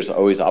to me there's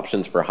always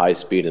options for high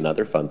speed and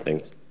other fun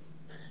things.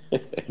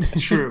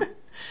 True.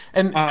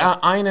 And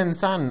Ein and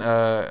San,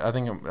 I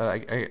think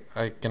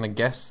I gonna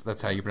guess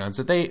that's how you pronounce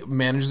it. They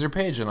manage their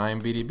page on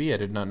IMVDB. I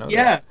did not know that.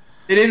 Yeah,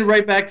 they didn't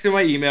write back to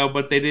my email,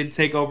 but they did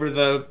take over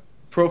the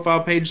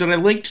profile page that I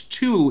linked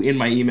to in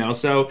my email.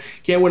 So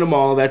can't win them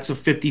all. That's a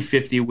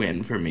 50-50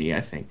 win for me,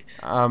 I think.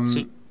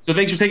 So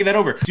thanks for taking that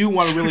over. I do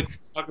want to really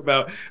talk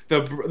about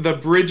the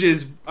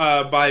Bridges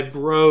by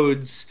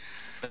Broads.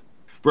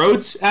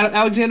 Broads,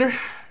 Alexander?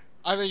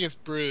 I think it's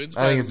Broods.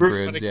 I think it's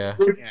Broods, yeah.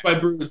 Bridges by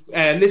Broods.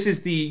 And this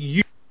is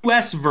the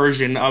U.S.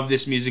 version of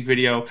this music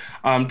video,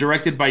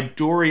 directed by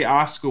Dory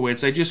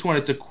Oskowitz. I just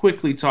wanted to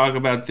quickly talk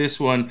about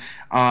this one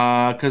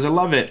because I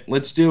love it.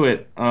 Let's do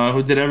it.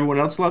 Did everyone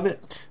else love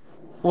it?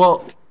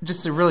 Well,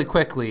 just really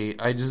quickly,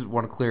 I just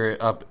want to clear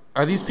it up.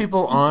 Are these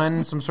people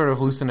on some sort of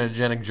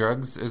hallucinogenic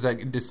drugs? Is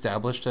that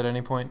established at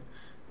any point?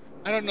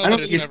 I don't know that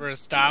it's ever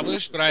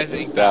established, but I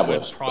think that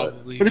would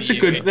probably. But it's a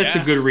good. That's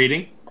a good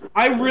reading.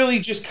 I really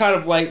just kind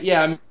of like,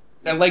 I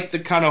like the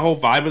kind of whole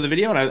vibe of the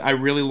video, and I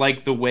really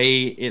like the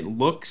way it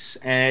looks.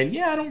 And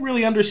I don't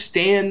really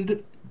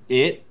understand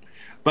it,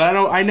 but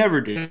I never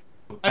do.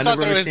 I thought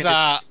there was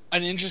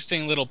an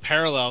interesting little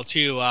parallel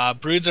too.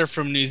 Broods are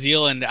from New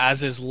Zealand,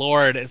 as is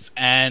Lorde,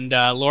 and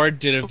Lorde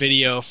did a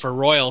video for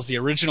Royals, the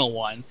original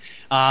one,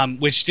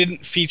 which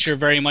didn't feature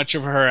very much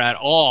of her at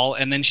all.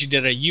 And then she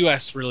did a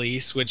U.S.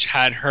 release, which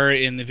had her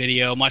in the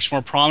video much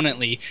more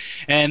prominently.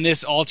 And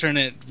this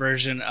alternate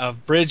version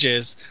of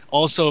Bridges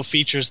also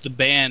features the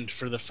band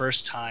for the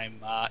first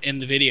time in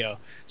the video.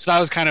 So that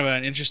was kind of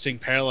an interesting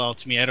parallel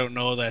to me. I don't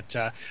know that.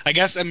 I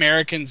guess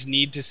Americans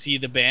need to see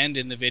the band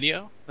in the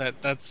video.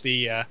 That's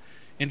the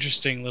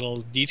interesting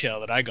little detail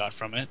that I got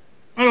from it.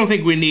 I don't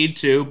think we need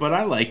to, but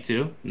I like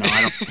to. No,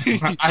 I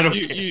don't. I don't.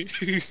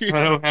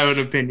 I don't have an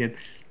opinion.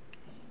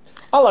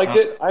 I liked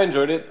it. I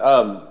enjoyed it.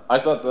 I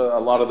thought a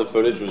lot of the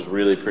footage was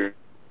really pretty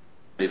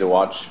to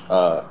watch.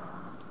 I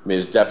mean, it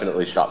was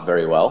definitely shot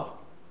very well.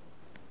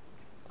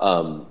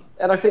 And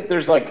I think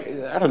there's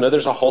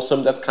there's a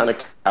wholesome that's kind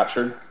of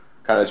captured,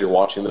 kind of as you're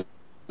watching them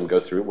go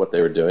through what they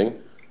were doing.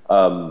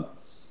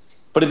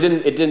 But it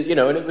didn't,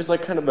 and it was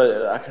like kind of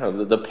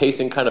the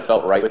pacing kind of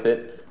felt right with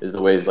it, is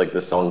the ways like the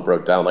song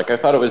broke down. Like I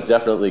thought it was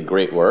definitely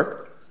great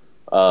work.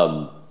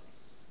 I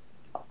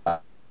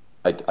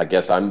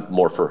guess I'm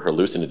more for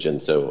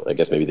hallucinogens, so I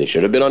guess maybe they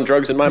should have been on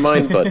drugs in my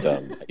mind, but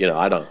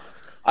I don't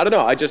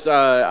know. I just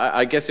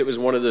I guess it was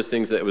one of those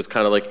things that was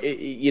kind of like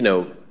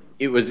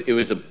it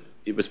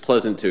was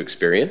pleasant to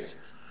experience,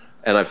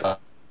 and I felt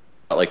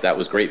like that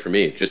was great for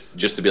me,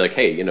 just to be like,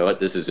 hey, you know what,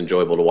 this is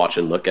enjoyable to watch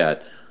and look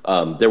at.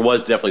 There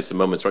was definitely some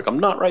moments where I'm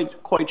not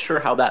quite sure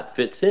how that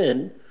fits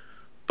in,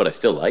 but I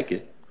still like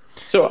it.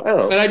 So I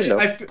don't know.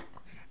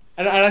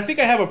 And I think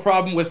I have a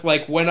problem with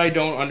like when I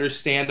don't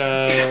understand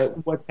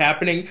what's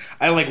happening,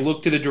 I like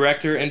look to the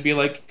director and be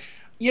like,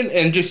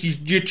 and just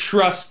you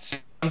trust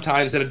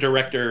sometimes that a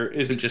director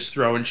isn't just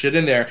throwing shit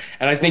in there.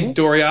 And I think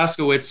Dory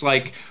Oskowitz,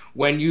 like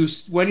when you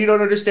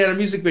don't understand a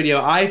music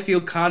video, I feel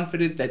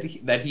confident that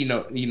he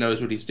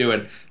knows what he's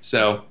doing.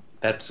 So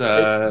that's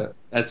a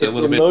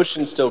little bit.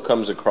 Emotion still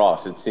comes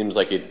across. It seems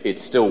like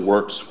it still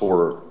works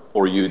for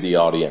you, the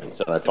audience,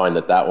 and I find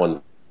that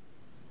one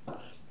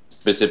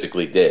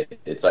specifically did.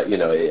 It's like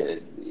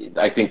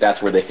I think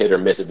that's where the hit or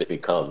miss of it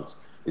becomes.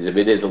 Is if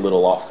it is a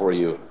little off for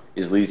you,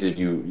 at least if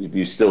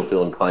you still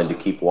feel inclined to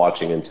keep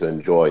watching and to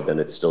enjoy, then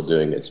it's still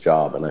doing its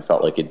job. And I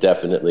felt like it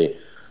definitely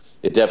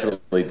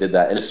did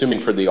that. And assuming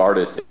for the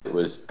artist, it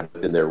was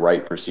within their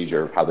right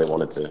procedure of how they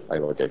wanted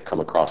to come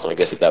across. And I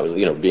guess if that was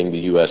being the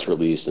U.S.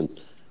 release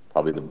and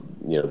probably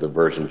the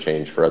version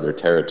change for other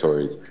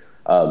territories,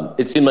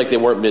 it seemed like they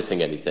weren't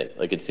missing anything.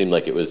 Like it seemed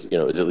like it was, it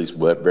was at least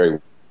very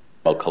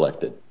well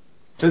collected.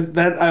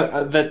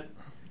 That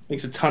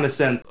makes a ton of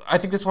sense. I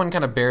think this one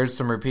kind of bears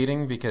some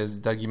repeating because,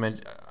 Doug, you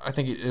mentioned, I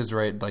think it is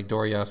right, like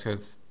Dori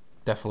Yasko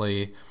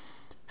definitely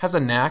has a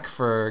knack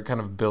for kind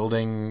of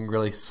building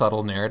really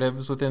subtle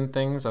narratives within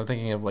things. I'm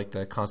thinking of like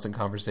the Constant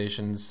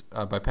Conversations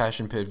by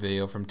Passion Pit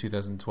video from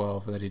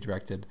 2012 that he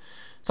directed.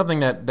 Something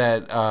that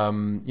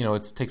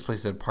it takes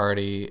place at a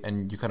party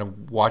and you kind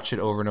of watch it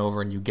over and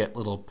over and you get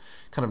little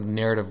kind of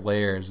narrative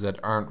layers that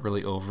aren't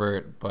really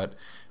overt but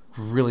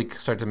really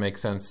start to make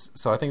sense.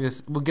 So I think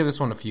we'll give this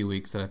one a few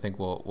weeks and I think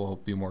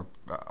we'll be more,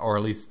 or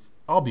at least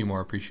I'll be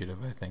more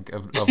appreciative, I think,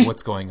 of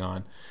what's going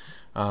on.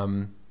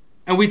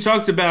 And we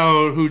talked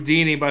about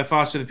Houdini by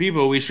Foster the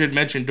People. We should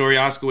mention Dori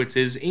Oskowitz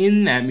is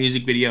in that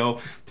music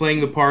video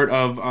playing the part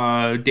of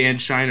Dan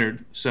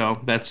Scheinert. So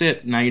that's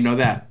it. Now you know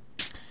that.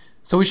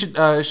 So we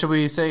should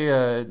we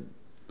say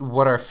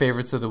what our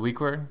favorites of the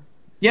week were?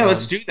 Yeah,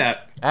 let's do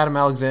that. Adam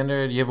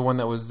Alexander, do you have one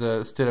that was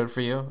stood out for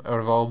you out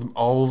of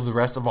all the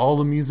rest of all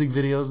the music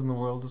videos in the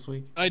world this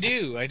week? I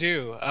do.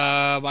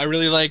 I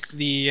really liked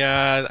the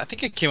I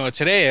think it came out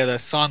today, the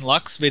Son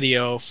Lux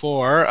video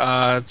for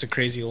it's a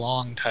crazy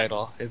long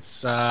title.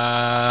 It's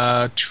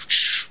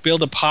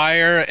Build a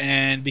Pyre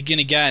and Begin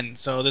Again.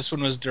 So this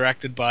one was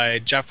directed by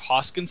Jeff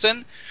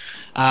Hoskinson,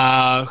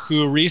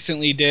 who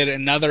recently did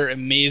another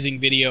amazing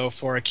video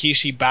for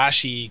Akishi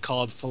Bashi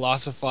called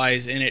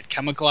Philosophize in It,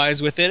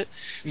 Chemicalize with It.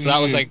 So that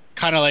was like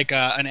kind of like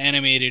an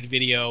animated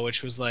video,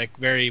 which was like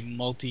very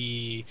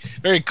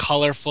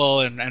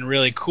colorful and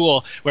really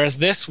cool. Whereas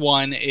this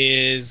one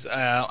is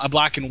a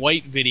black and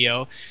white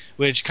video,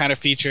 which kind of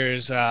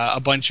features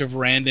a bunch of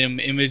random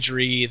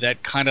imagery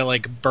that kind of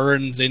like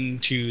burns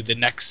into the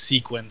next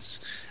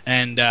sequence.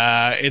 And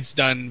it's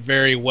done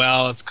very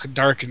well. It's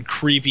dark and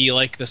creepy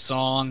like the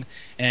song.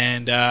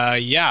 And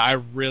I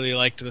really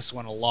liked this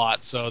one a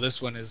lot. So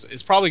this one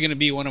is probably going to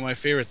be one of my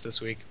favorites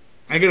this week.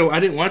 I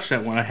didn't watch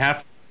that one. I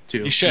have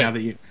to. You should. Now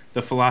that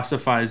the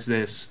Philosophize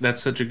This.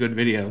 That's such a good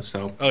video.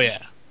 So. Oh,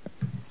 yeah.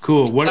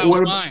 Cool. That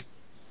was mine.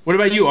 What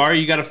about you, Ari?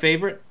 You got a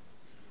favorite?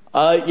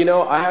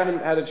 I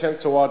haven't had a chance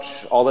to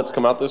watch all that's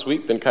come out this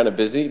week. Been kind of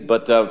busy,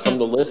 but from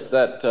the list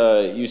that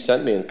you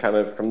sent me and kind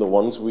of from the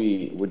ones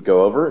we would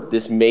go over,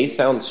 this may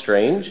sound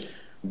strange,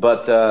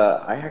 but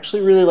I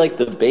actually really like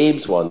the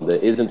Babes one,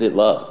 the Isn't It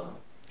Love?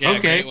 Yeah,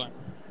 okay. Great one.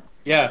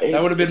 Yeah,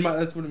 that would have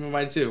been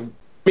mine too.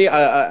 Me,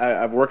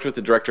 I've worked with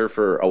the director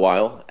for a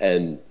while,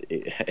 and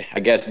I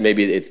guess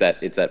maybe it's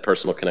that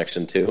personal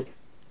connection too.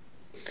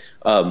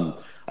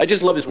 I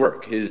just love his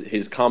work,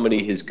 his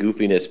comedy, his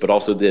goofiness, but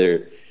also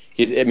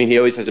he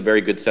always has a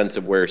very good sense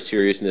of where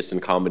seriousness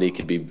and comedy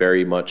can be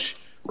very much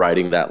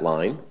riding that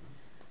line.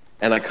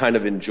 And I kind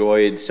of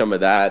enjoyed some of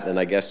that, and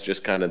I guess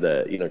just kind of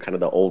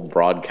the old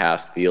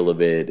broadcast feel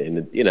of it,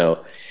 and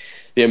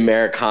the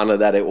Americana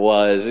that it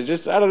was. It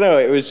just, I don't know,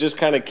 it was just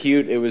kind of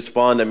cute. It was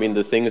fun. I mean,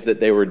 the things that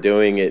they were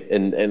doing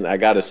and I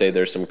got to say,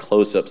 there's some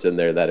close-ups in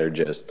there that are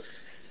just,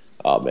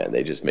 oh man,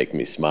 they just make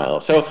me smile.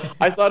 So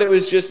I thought it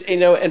was just,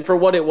 and for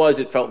what it was,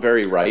 it felt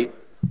very right.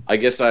 I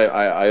guess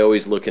I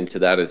always look into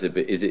that as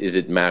is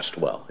it matched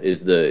well?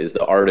 Is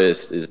the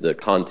artist, is the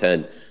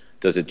content,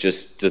 does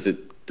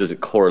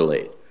it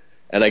correlate?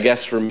 And I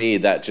guess for me,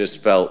 that just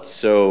felt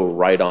so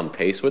right on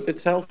pace with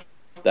itself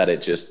that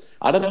it just,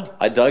 I don't know,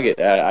 I dug it.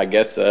 I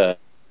guess, and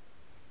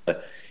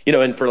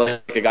for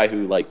like a guy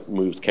who like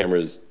moves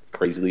cameras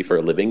crazily for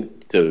a living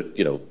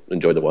to,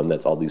 enjoy the one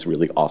that's all these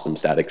really awesome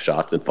static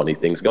shots and funny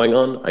things going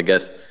on, I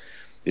guess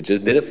it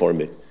just did it for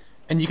me.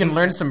 And you can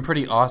learn some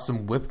pretty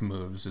awesome whip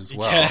moves as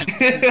well.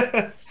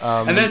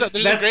 And there's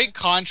a great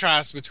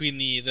contrast between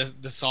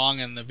the song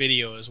and the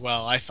video as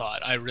well.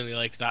 I really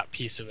liked that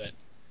piece of it.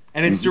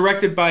 And it's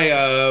directed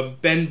by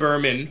Ben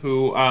Berman,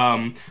 who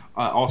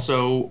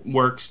also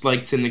works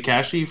like Tim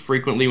Nakashi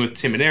frequently with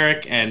Tim and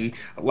Eric, and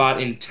a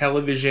lot in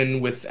television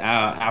with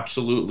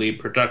Absolutely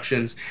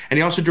Productions. And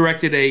he also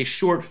directed a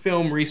short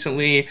film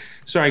recently,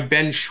 starring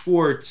Ben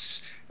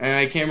Schwartz.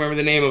 I can't remember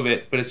the name of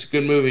it, but it's a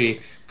good movie,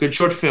 good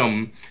short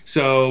film.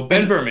 So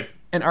Ben Berman.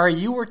 And Ari,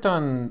 you worked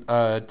on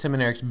Tim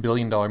and Eric's $1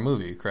 billion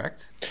movie,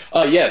 correct?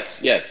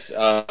 Yes.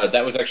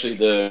 That was actually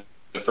the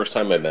first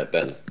time I met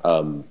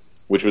Ben.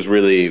 Which was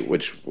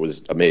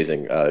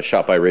amazing.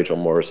 Shot by Rachel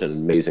Morrison,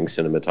 amazing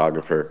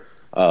cinematographer.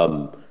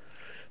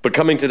 But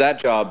coming to that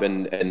job,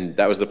 and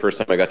that was the first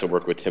time I got to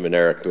work with Tim and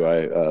Eric, who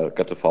I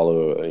got to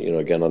follow,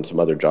 again on some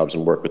other jobs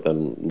and work with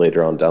them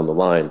later on down the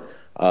line.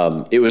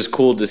 It was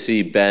cool to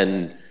see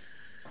Ben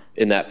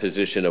in that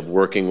position of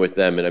working with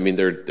them, and I mean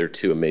they're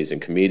two amazing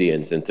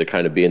comedians, and to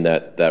kind of be in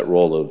that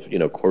role of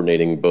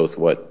coordinating both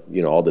what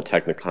all the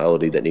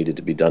technicality that needed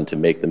to be done to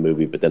make the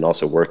movie, but then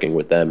also working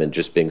with them and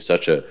just being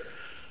such a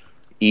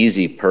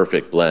easy,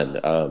 perfect blend.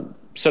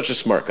 Such a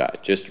smart guy,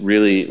 just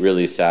really,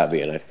 really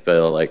savvy. And I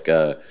feel like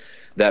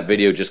that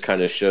video just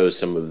kind of shows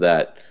some of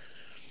that,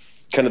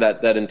 kind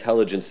of that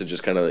intelligence to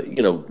just kind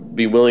of,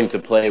 be willing to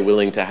play,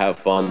 willing to have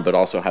fun, but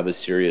also have a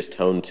serious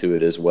tone to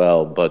it as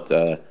well. But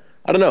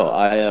I don't know.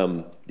 I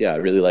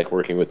really like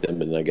working with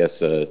him. And I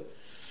guess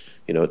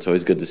it's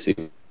always good to see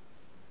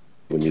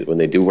when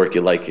they do work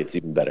you like, it's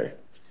even better.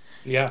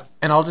 Yeah.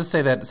 And I'll just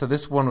say that, so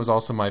this one was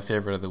also my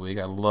favorite of the week.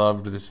 I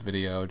loved this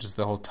video, just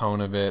the whole tone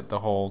of it, the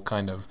whole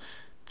kind of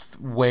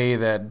way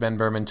that Ben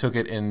Berman took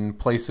it in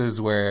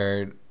places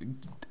where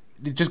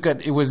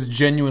it was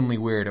genuinely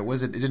weird.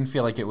 It didn't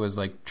feel like it was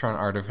like trying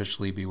to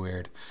artificially be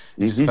weird.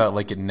 It just felt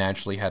like it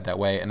naturally had that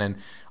way. And then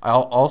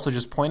I'll also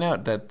just point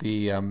out that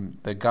the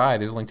guy,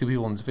 there's only two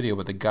people in this video,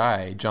 but the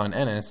guy, John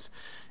Ennis,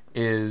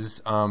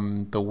 is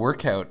the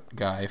workout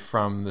guy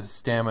from the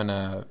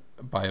Stamina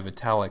by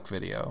Vitalik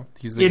video.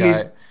 He's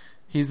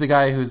the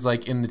guy who's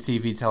like in the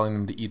TV telling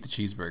them to eat the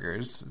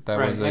cheeseburgers. That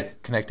was a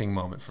connecting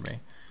moment for me.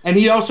 And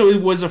he also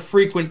was a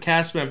frequent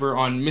cast member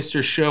on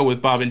Mr. Show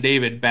with Bob and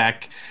David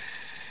back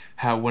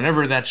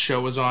whenever that show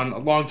was on a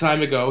long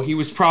time ago. He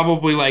was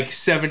probably like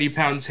 70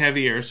 pounds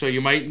heavier, so you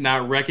might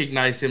not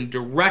recognize him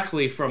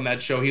directly from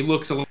that show. He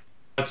looks a lot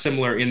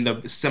similar in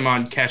the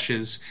Simon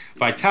Kesh's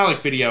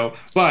Vitalik video.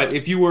 But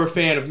if you were a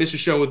fan of Mr.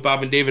 Show with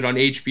Bob and David on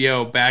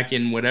HBO back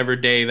in whatever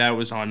day that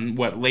was on,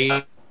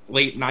 late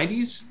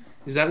 90s?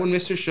 Is that when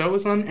Mr. Show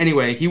was on?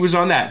 Anyway, he was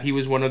on that. He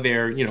was one of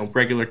their,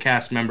 regular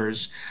cast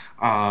members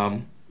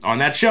on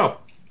that show.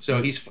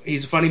 So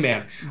he's a funny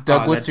man.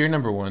 Doug, what's your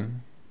number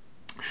one?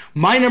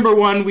 My number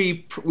one,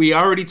 we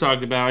already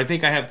talked about. I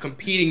think I have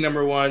competing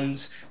number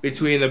ones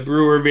between the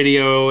Brewer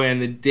video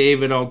and the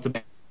David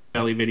Altabelli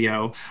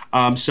video.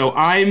 So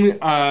I'm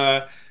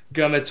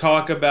gonna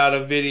talk about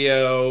a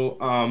video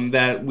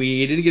that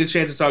we didn't get a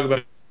chance to talk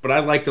about, but I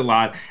liked a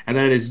lot, and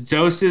that is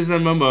Doses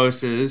and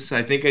Mimosas.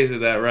 I think I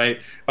said that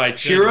right. By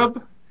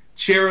Cherub.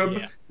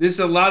 Yeah. This is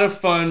a lot of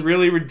fun,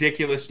 really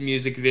ridiculous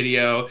music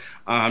video,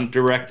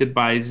 directed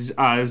by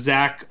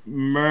Zach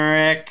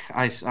Murek.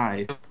 I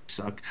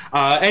suck.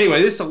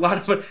 Anyway, this is a lot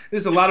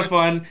of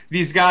fun.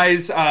 These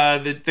guys,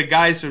 the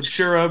guys from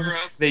Cherub,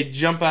 they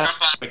jump out of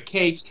a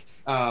cake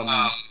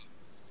at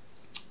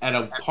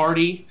a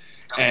party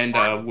and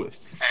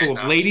full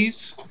of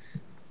ladies,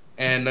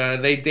 and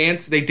they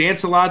dance. They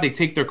dance a lot. They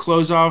take their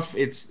clothes off.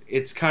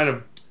 It's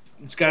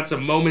got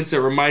some moments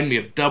that remind me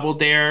of Double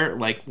Dare,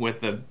 like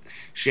with the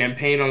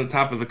champagne on the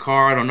top of the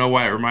car. I don't know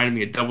why it reminded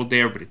me of Double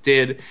Dare, but it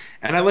did.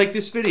 And I like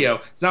this video.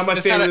 Not my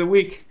favorite of the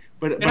week,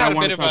 but I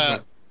want to talk about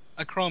it.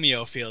 A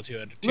Chromeo feel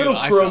to it too. A little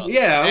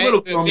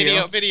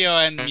Chromeo. Video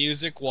and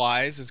music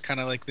wise, it's kind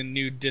of like the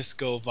new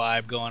disco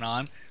vibe going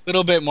on. A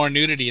little bit more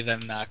nudity than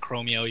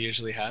Chromeo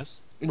usually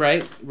has.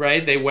 Right.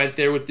 They went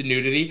there with the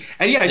nudity,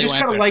 and I just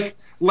kind of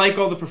like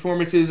all the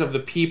performances of the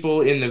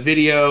people in the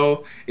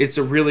video. It's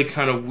a really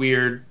kind of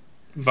weird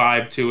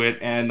vibe to it,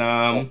 and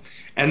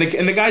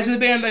the guys in the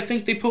band, I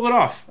think they pull it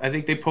off. I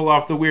think they pull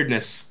off the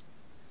weirdness.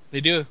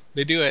 They do it.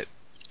 They do it.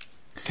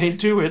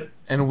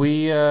 And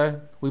we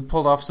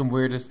pulled off some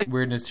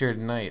weirdness here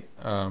tonight.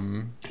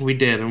 We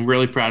did. I'm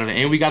really proud of it,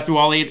 and we got through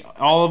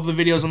all of the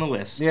videos on the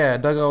list. Yeah,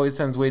 Doug always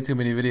sends way too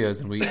many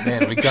videos, and we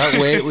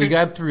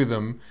got through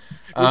them.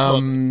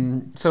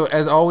 So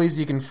as always,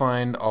 you can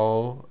find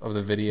all of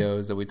the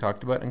videos that we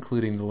talked about,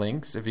 including the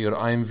links, if you go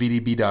to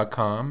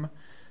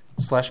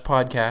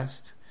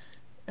imvdb.com/podcast.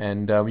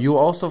 And you'll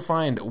also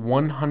find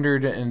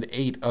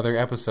 108 other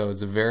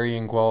episodes of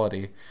varying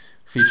quality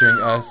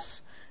featuring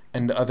us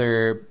and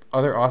other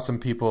awesome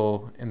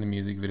people in the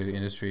music video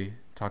industry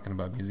talking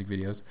about music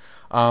videos.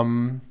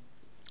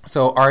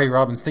 So Ari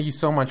Robbins, thank you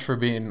so much for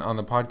being on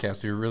the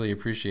podcast. We really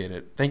appreciate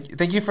it.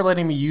 Thank you for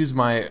letting me use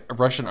my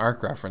Russian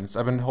Ark reference.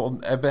 I've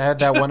had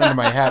that one under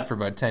my hat for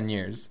about 10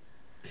 years.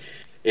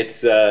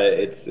 It's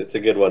a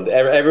good one.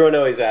 Everyone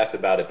always asks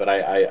about it, but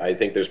I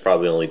think there's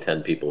probably only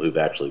 10 people who've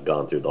actually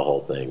gone through the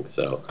whole thing.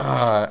 So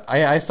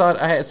I saw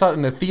it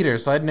in the theater,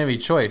 so I didn't have any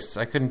choice.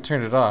 I couldn't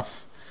turn it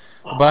off.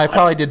 But I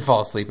probably did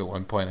fall asleep at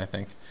one point, I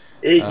think.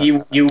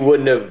 You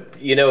wouldn't have,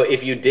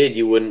 if you did,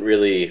 you wouldn't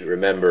really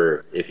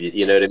remember. If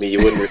you know what I mean, you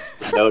wouldn't really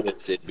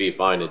notice. It'd be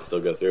fine. It'd still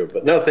go through.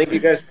 But no, thank you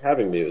guys for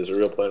having me. It was a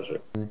real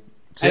pleasure.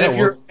 So and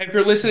if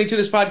you're listening to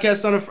this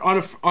podcast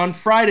on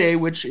Friday,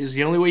 which is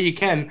the only way you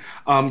can,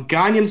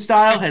 Gangnam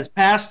Style has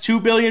passed 2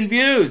 billion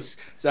views.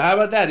 So how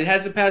about that? It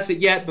hasn't passed it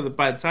yet, but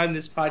by the time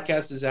this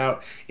podcast is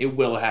out, it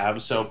will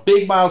have. So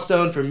big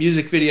milestone for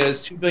music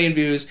videos, 2 billion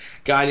views,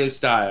 Gangnam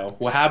Style.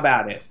 Well, how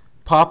about it?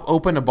 Pop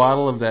open a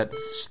bottle of that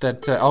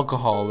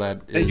alcohol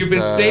that is... You've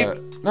been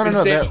saved? No,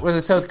 with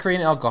the South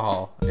Korean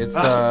alcohol. It's,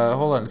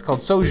 hold on, it's called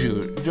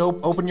soju.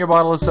 Open your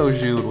bottle of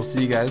soju, and we'll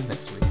see you guys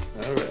next week.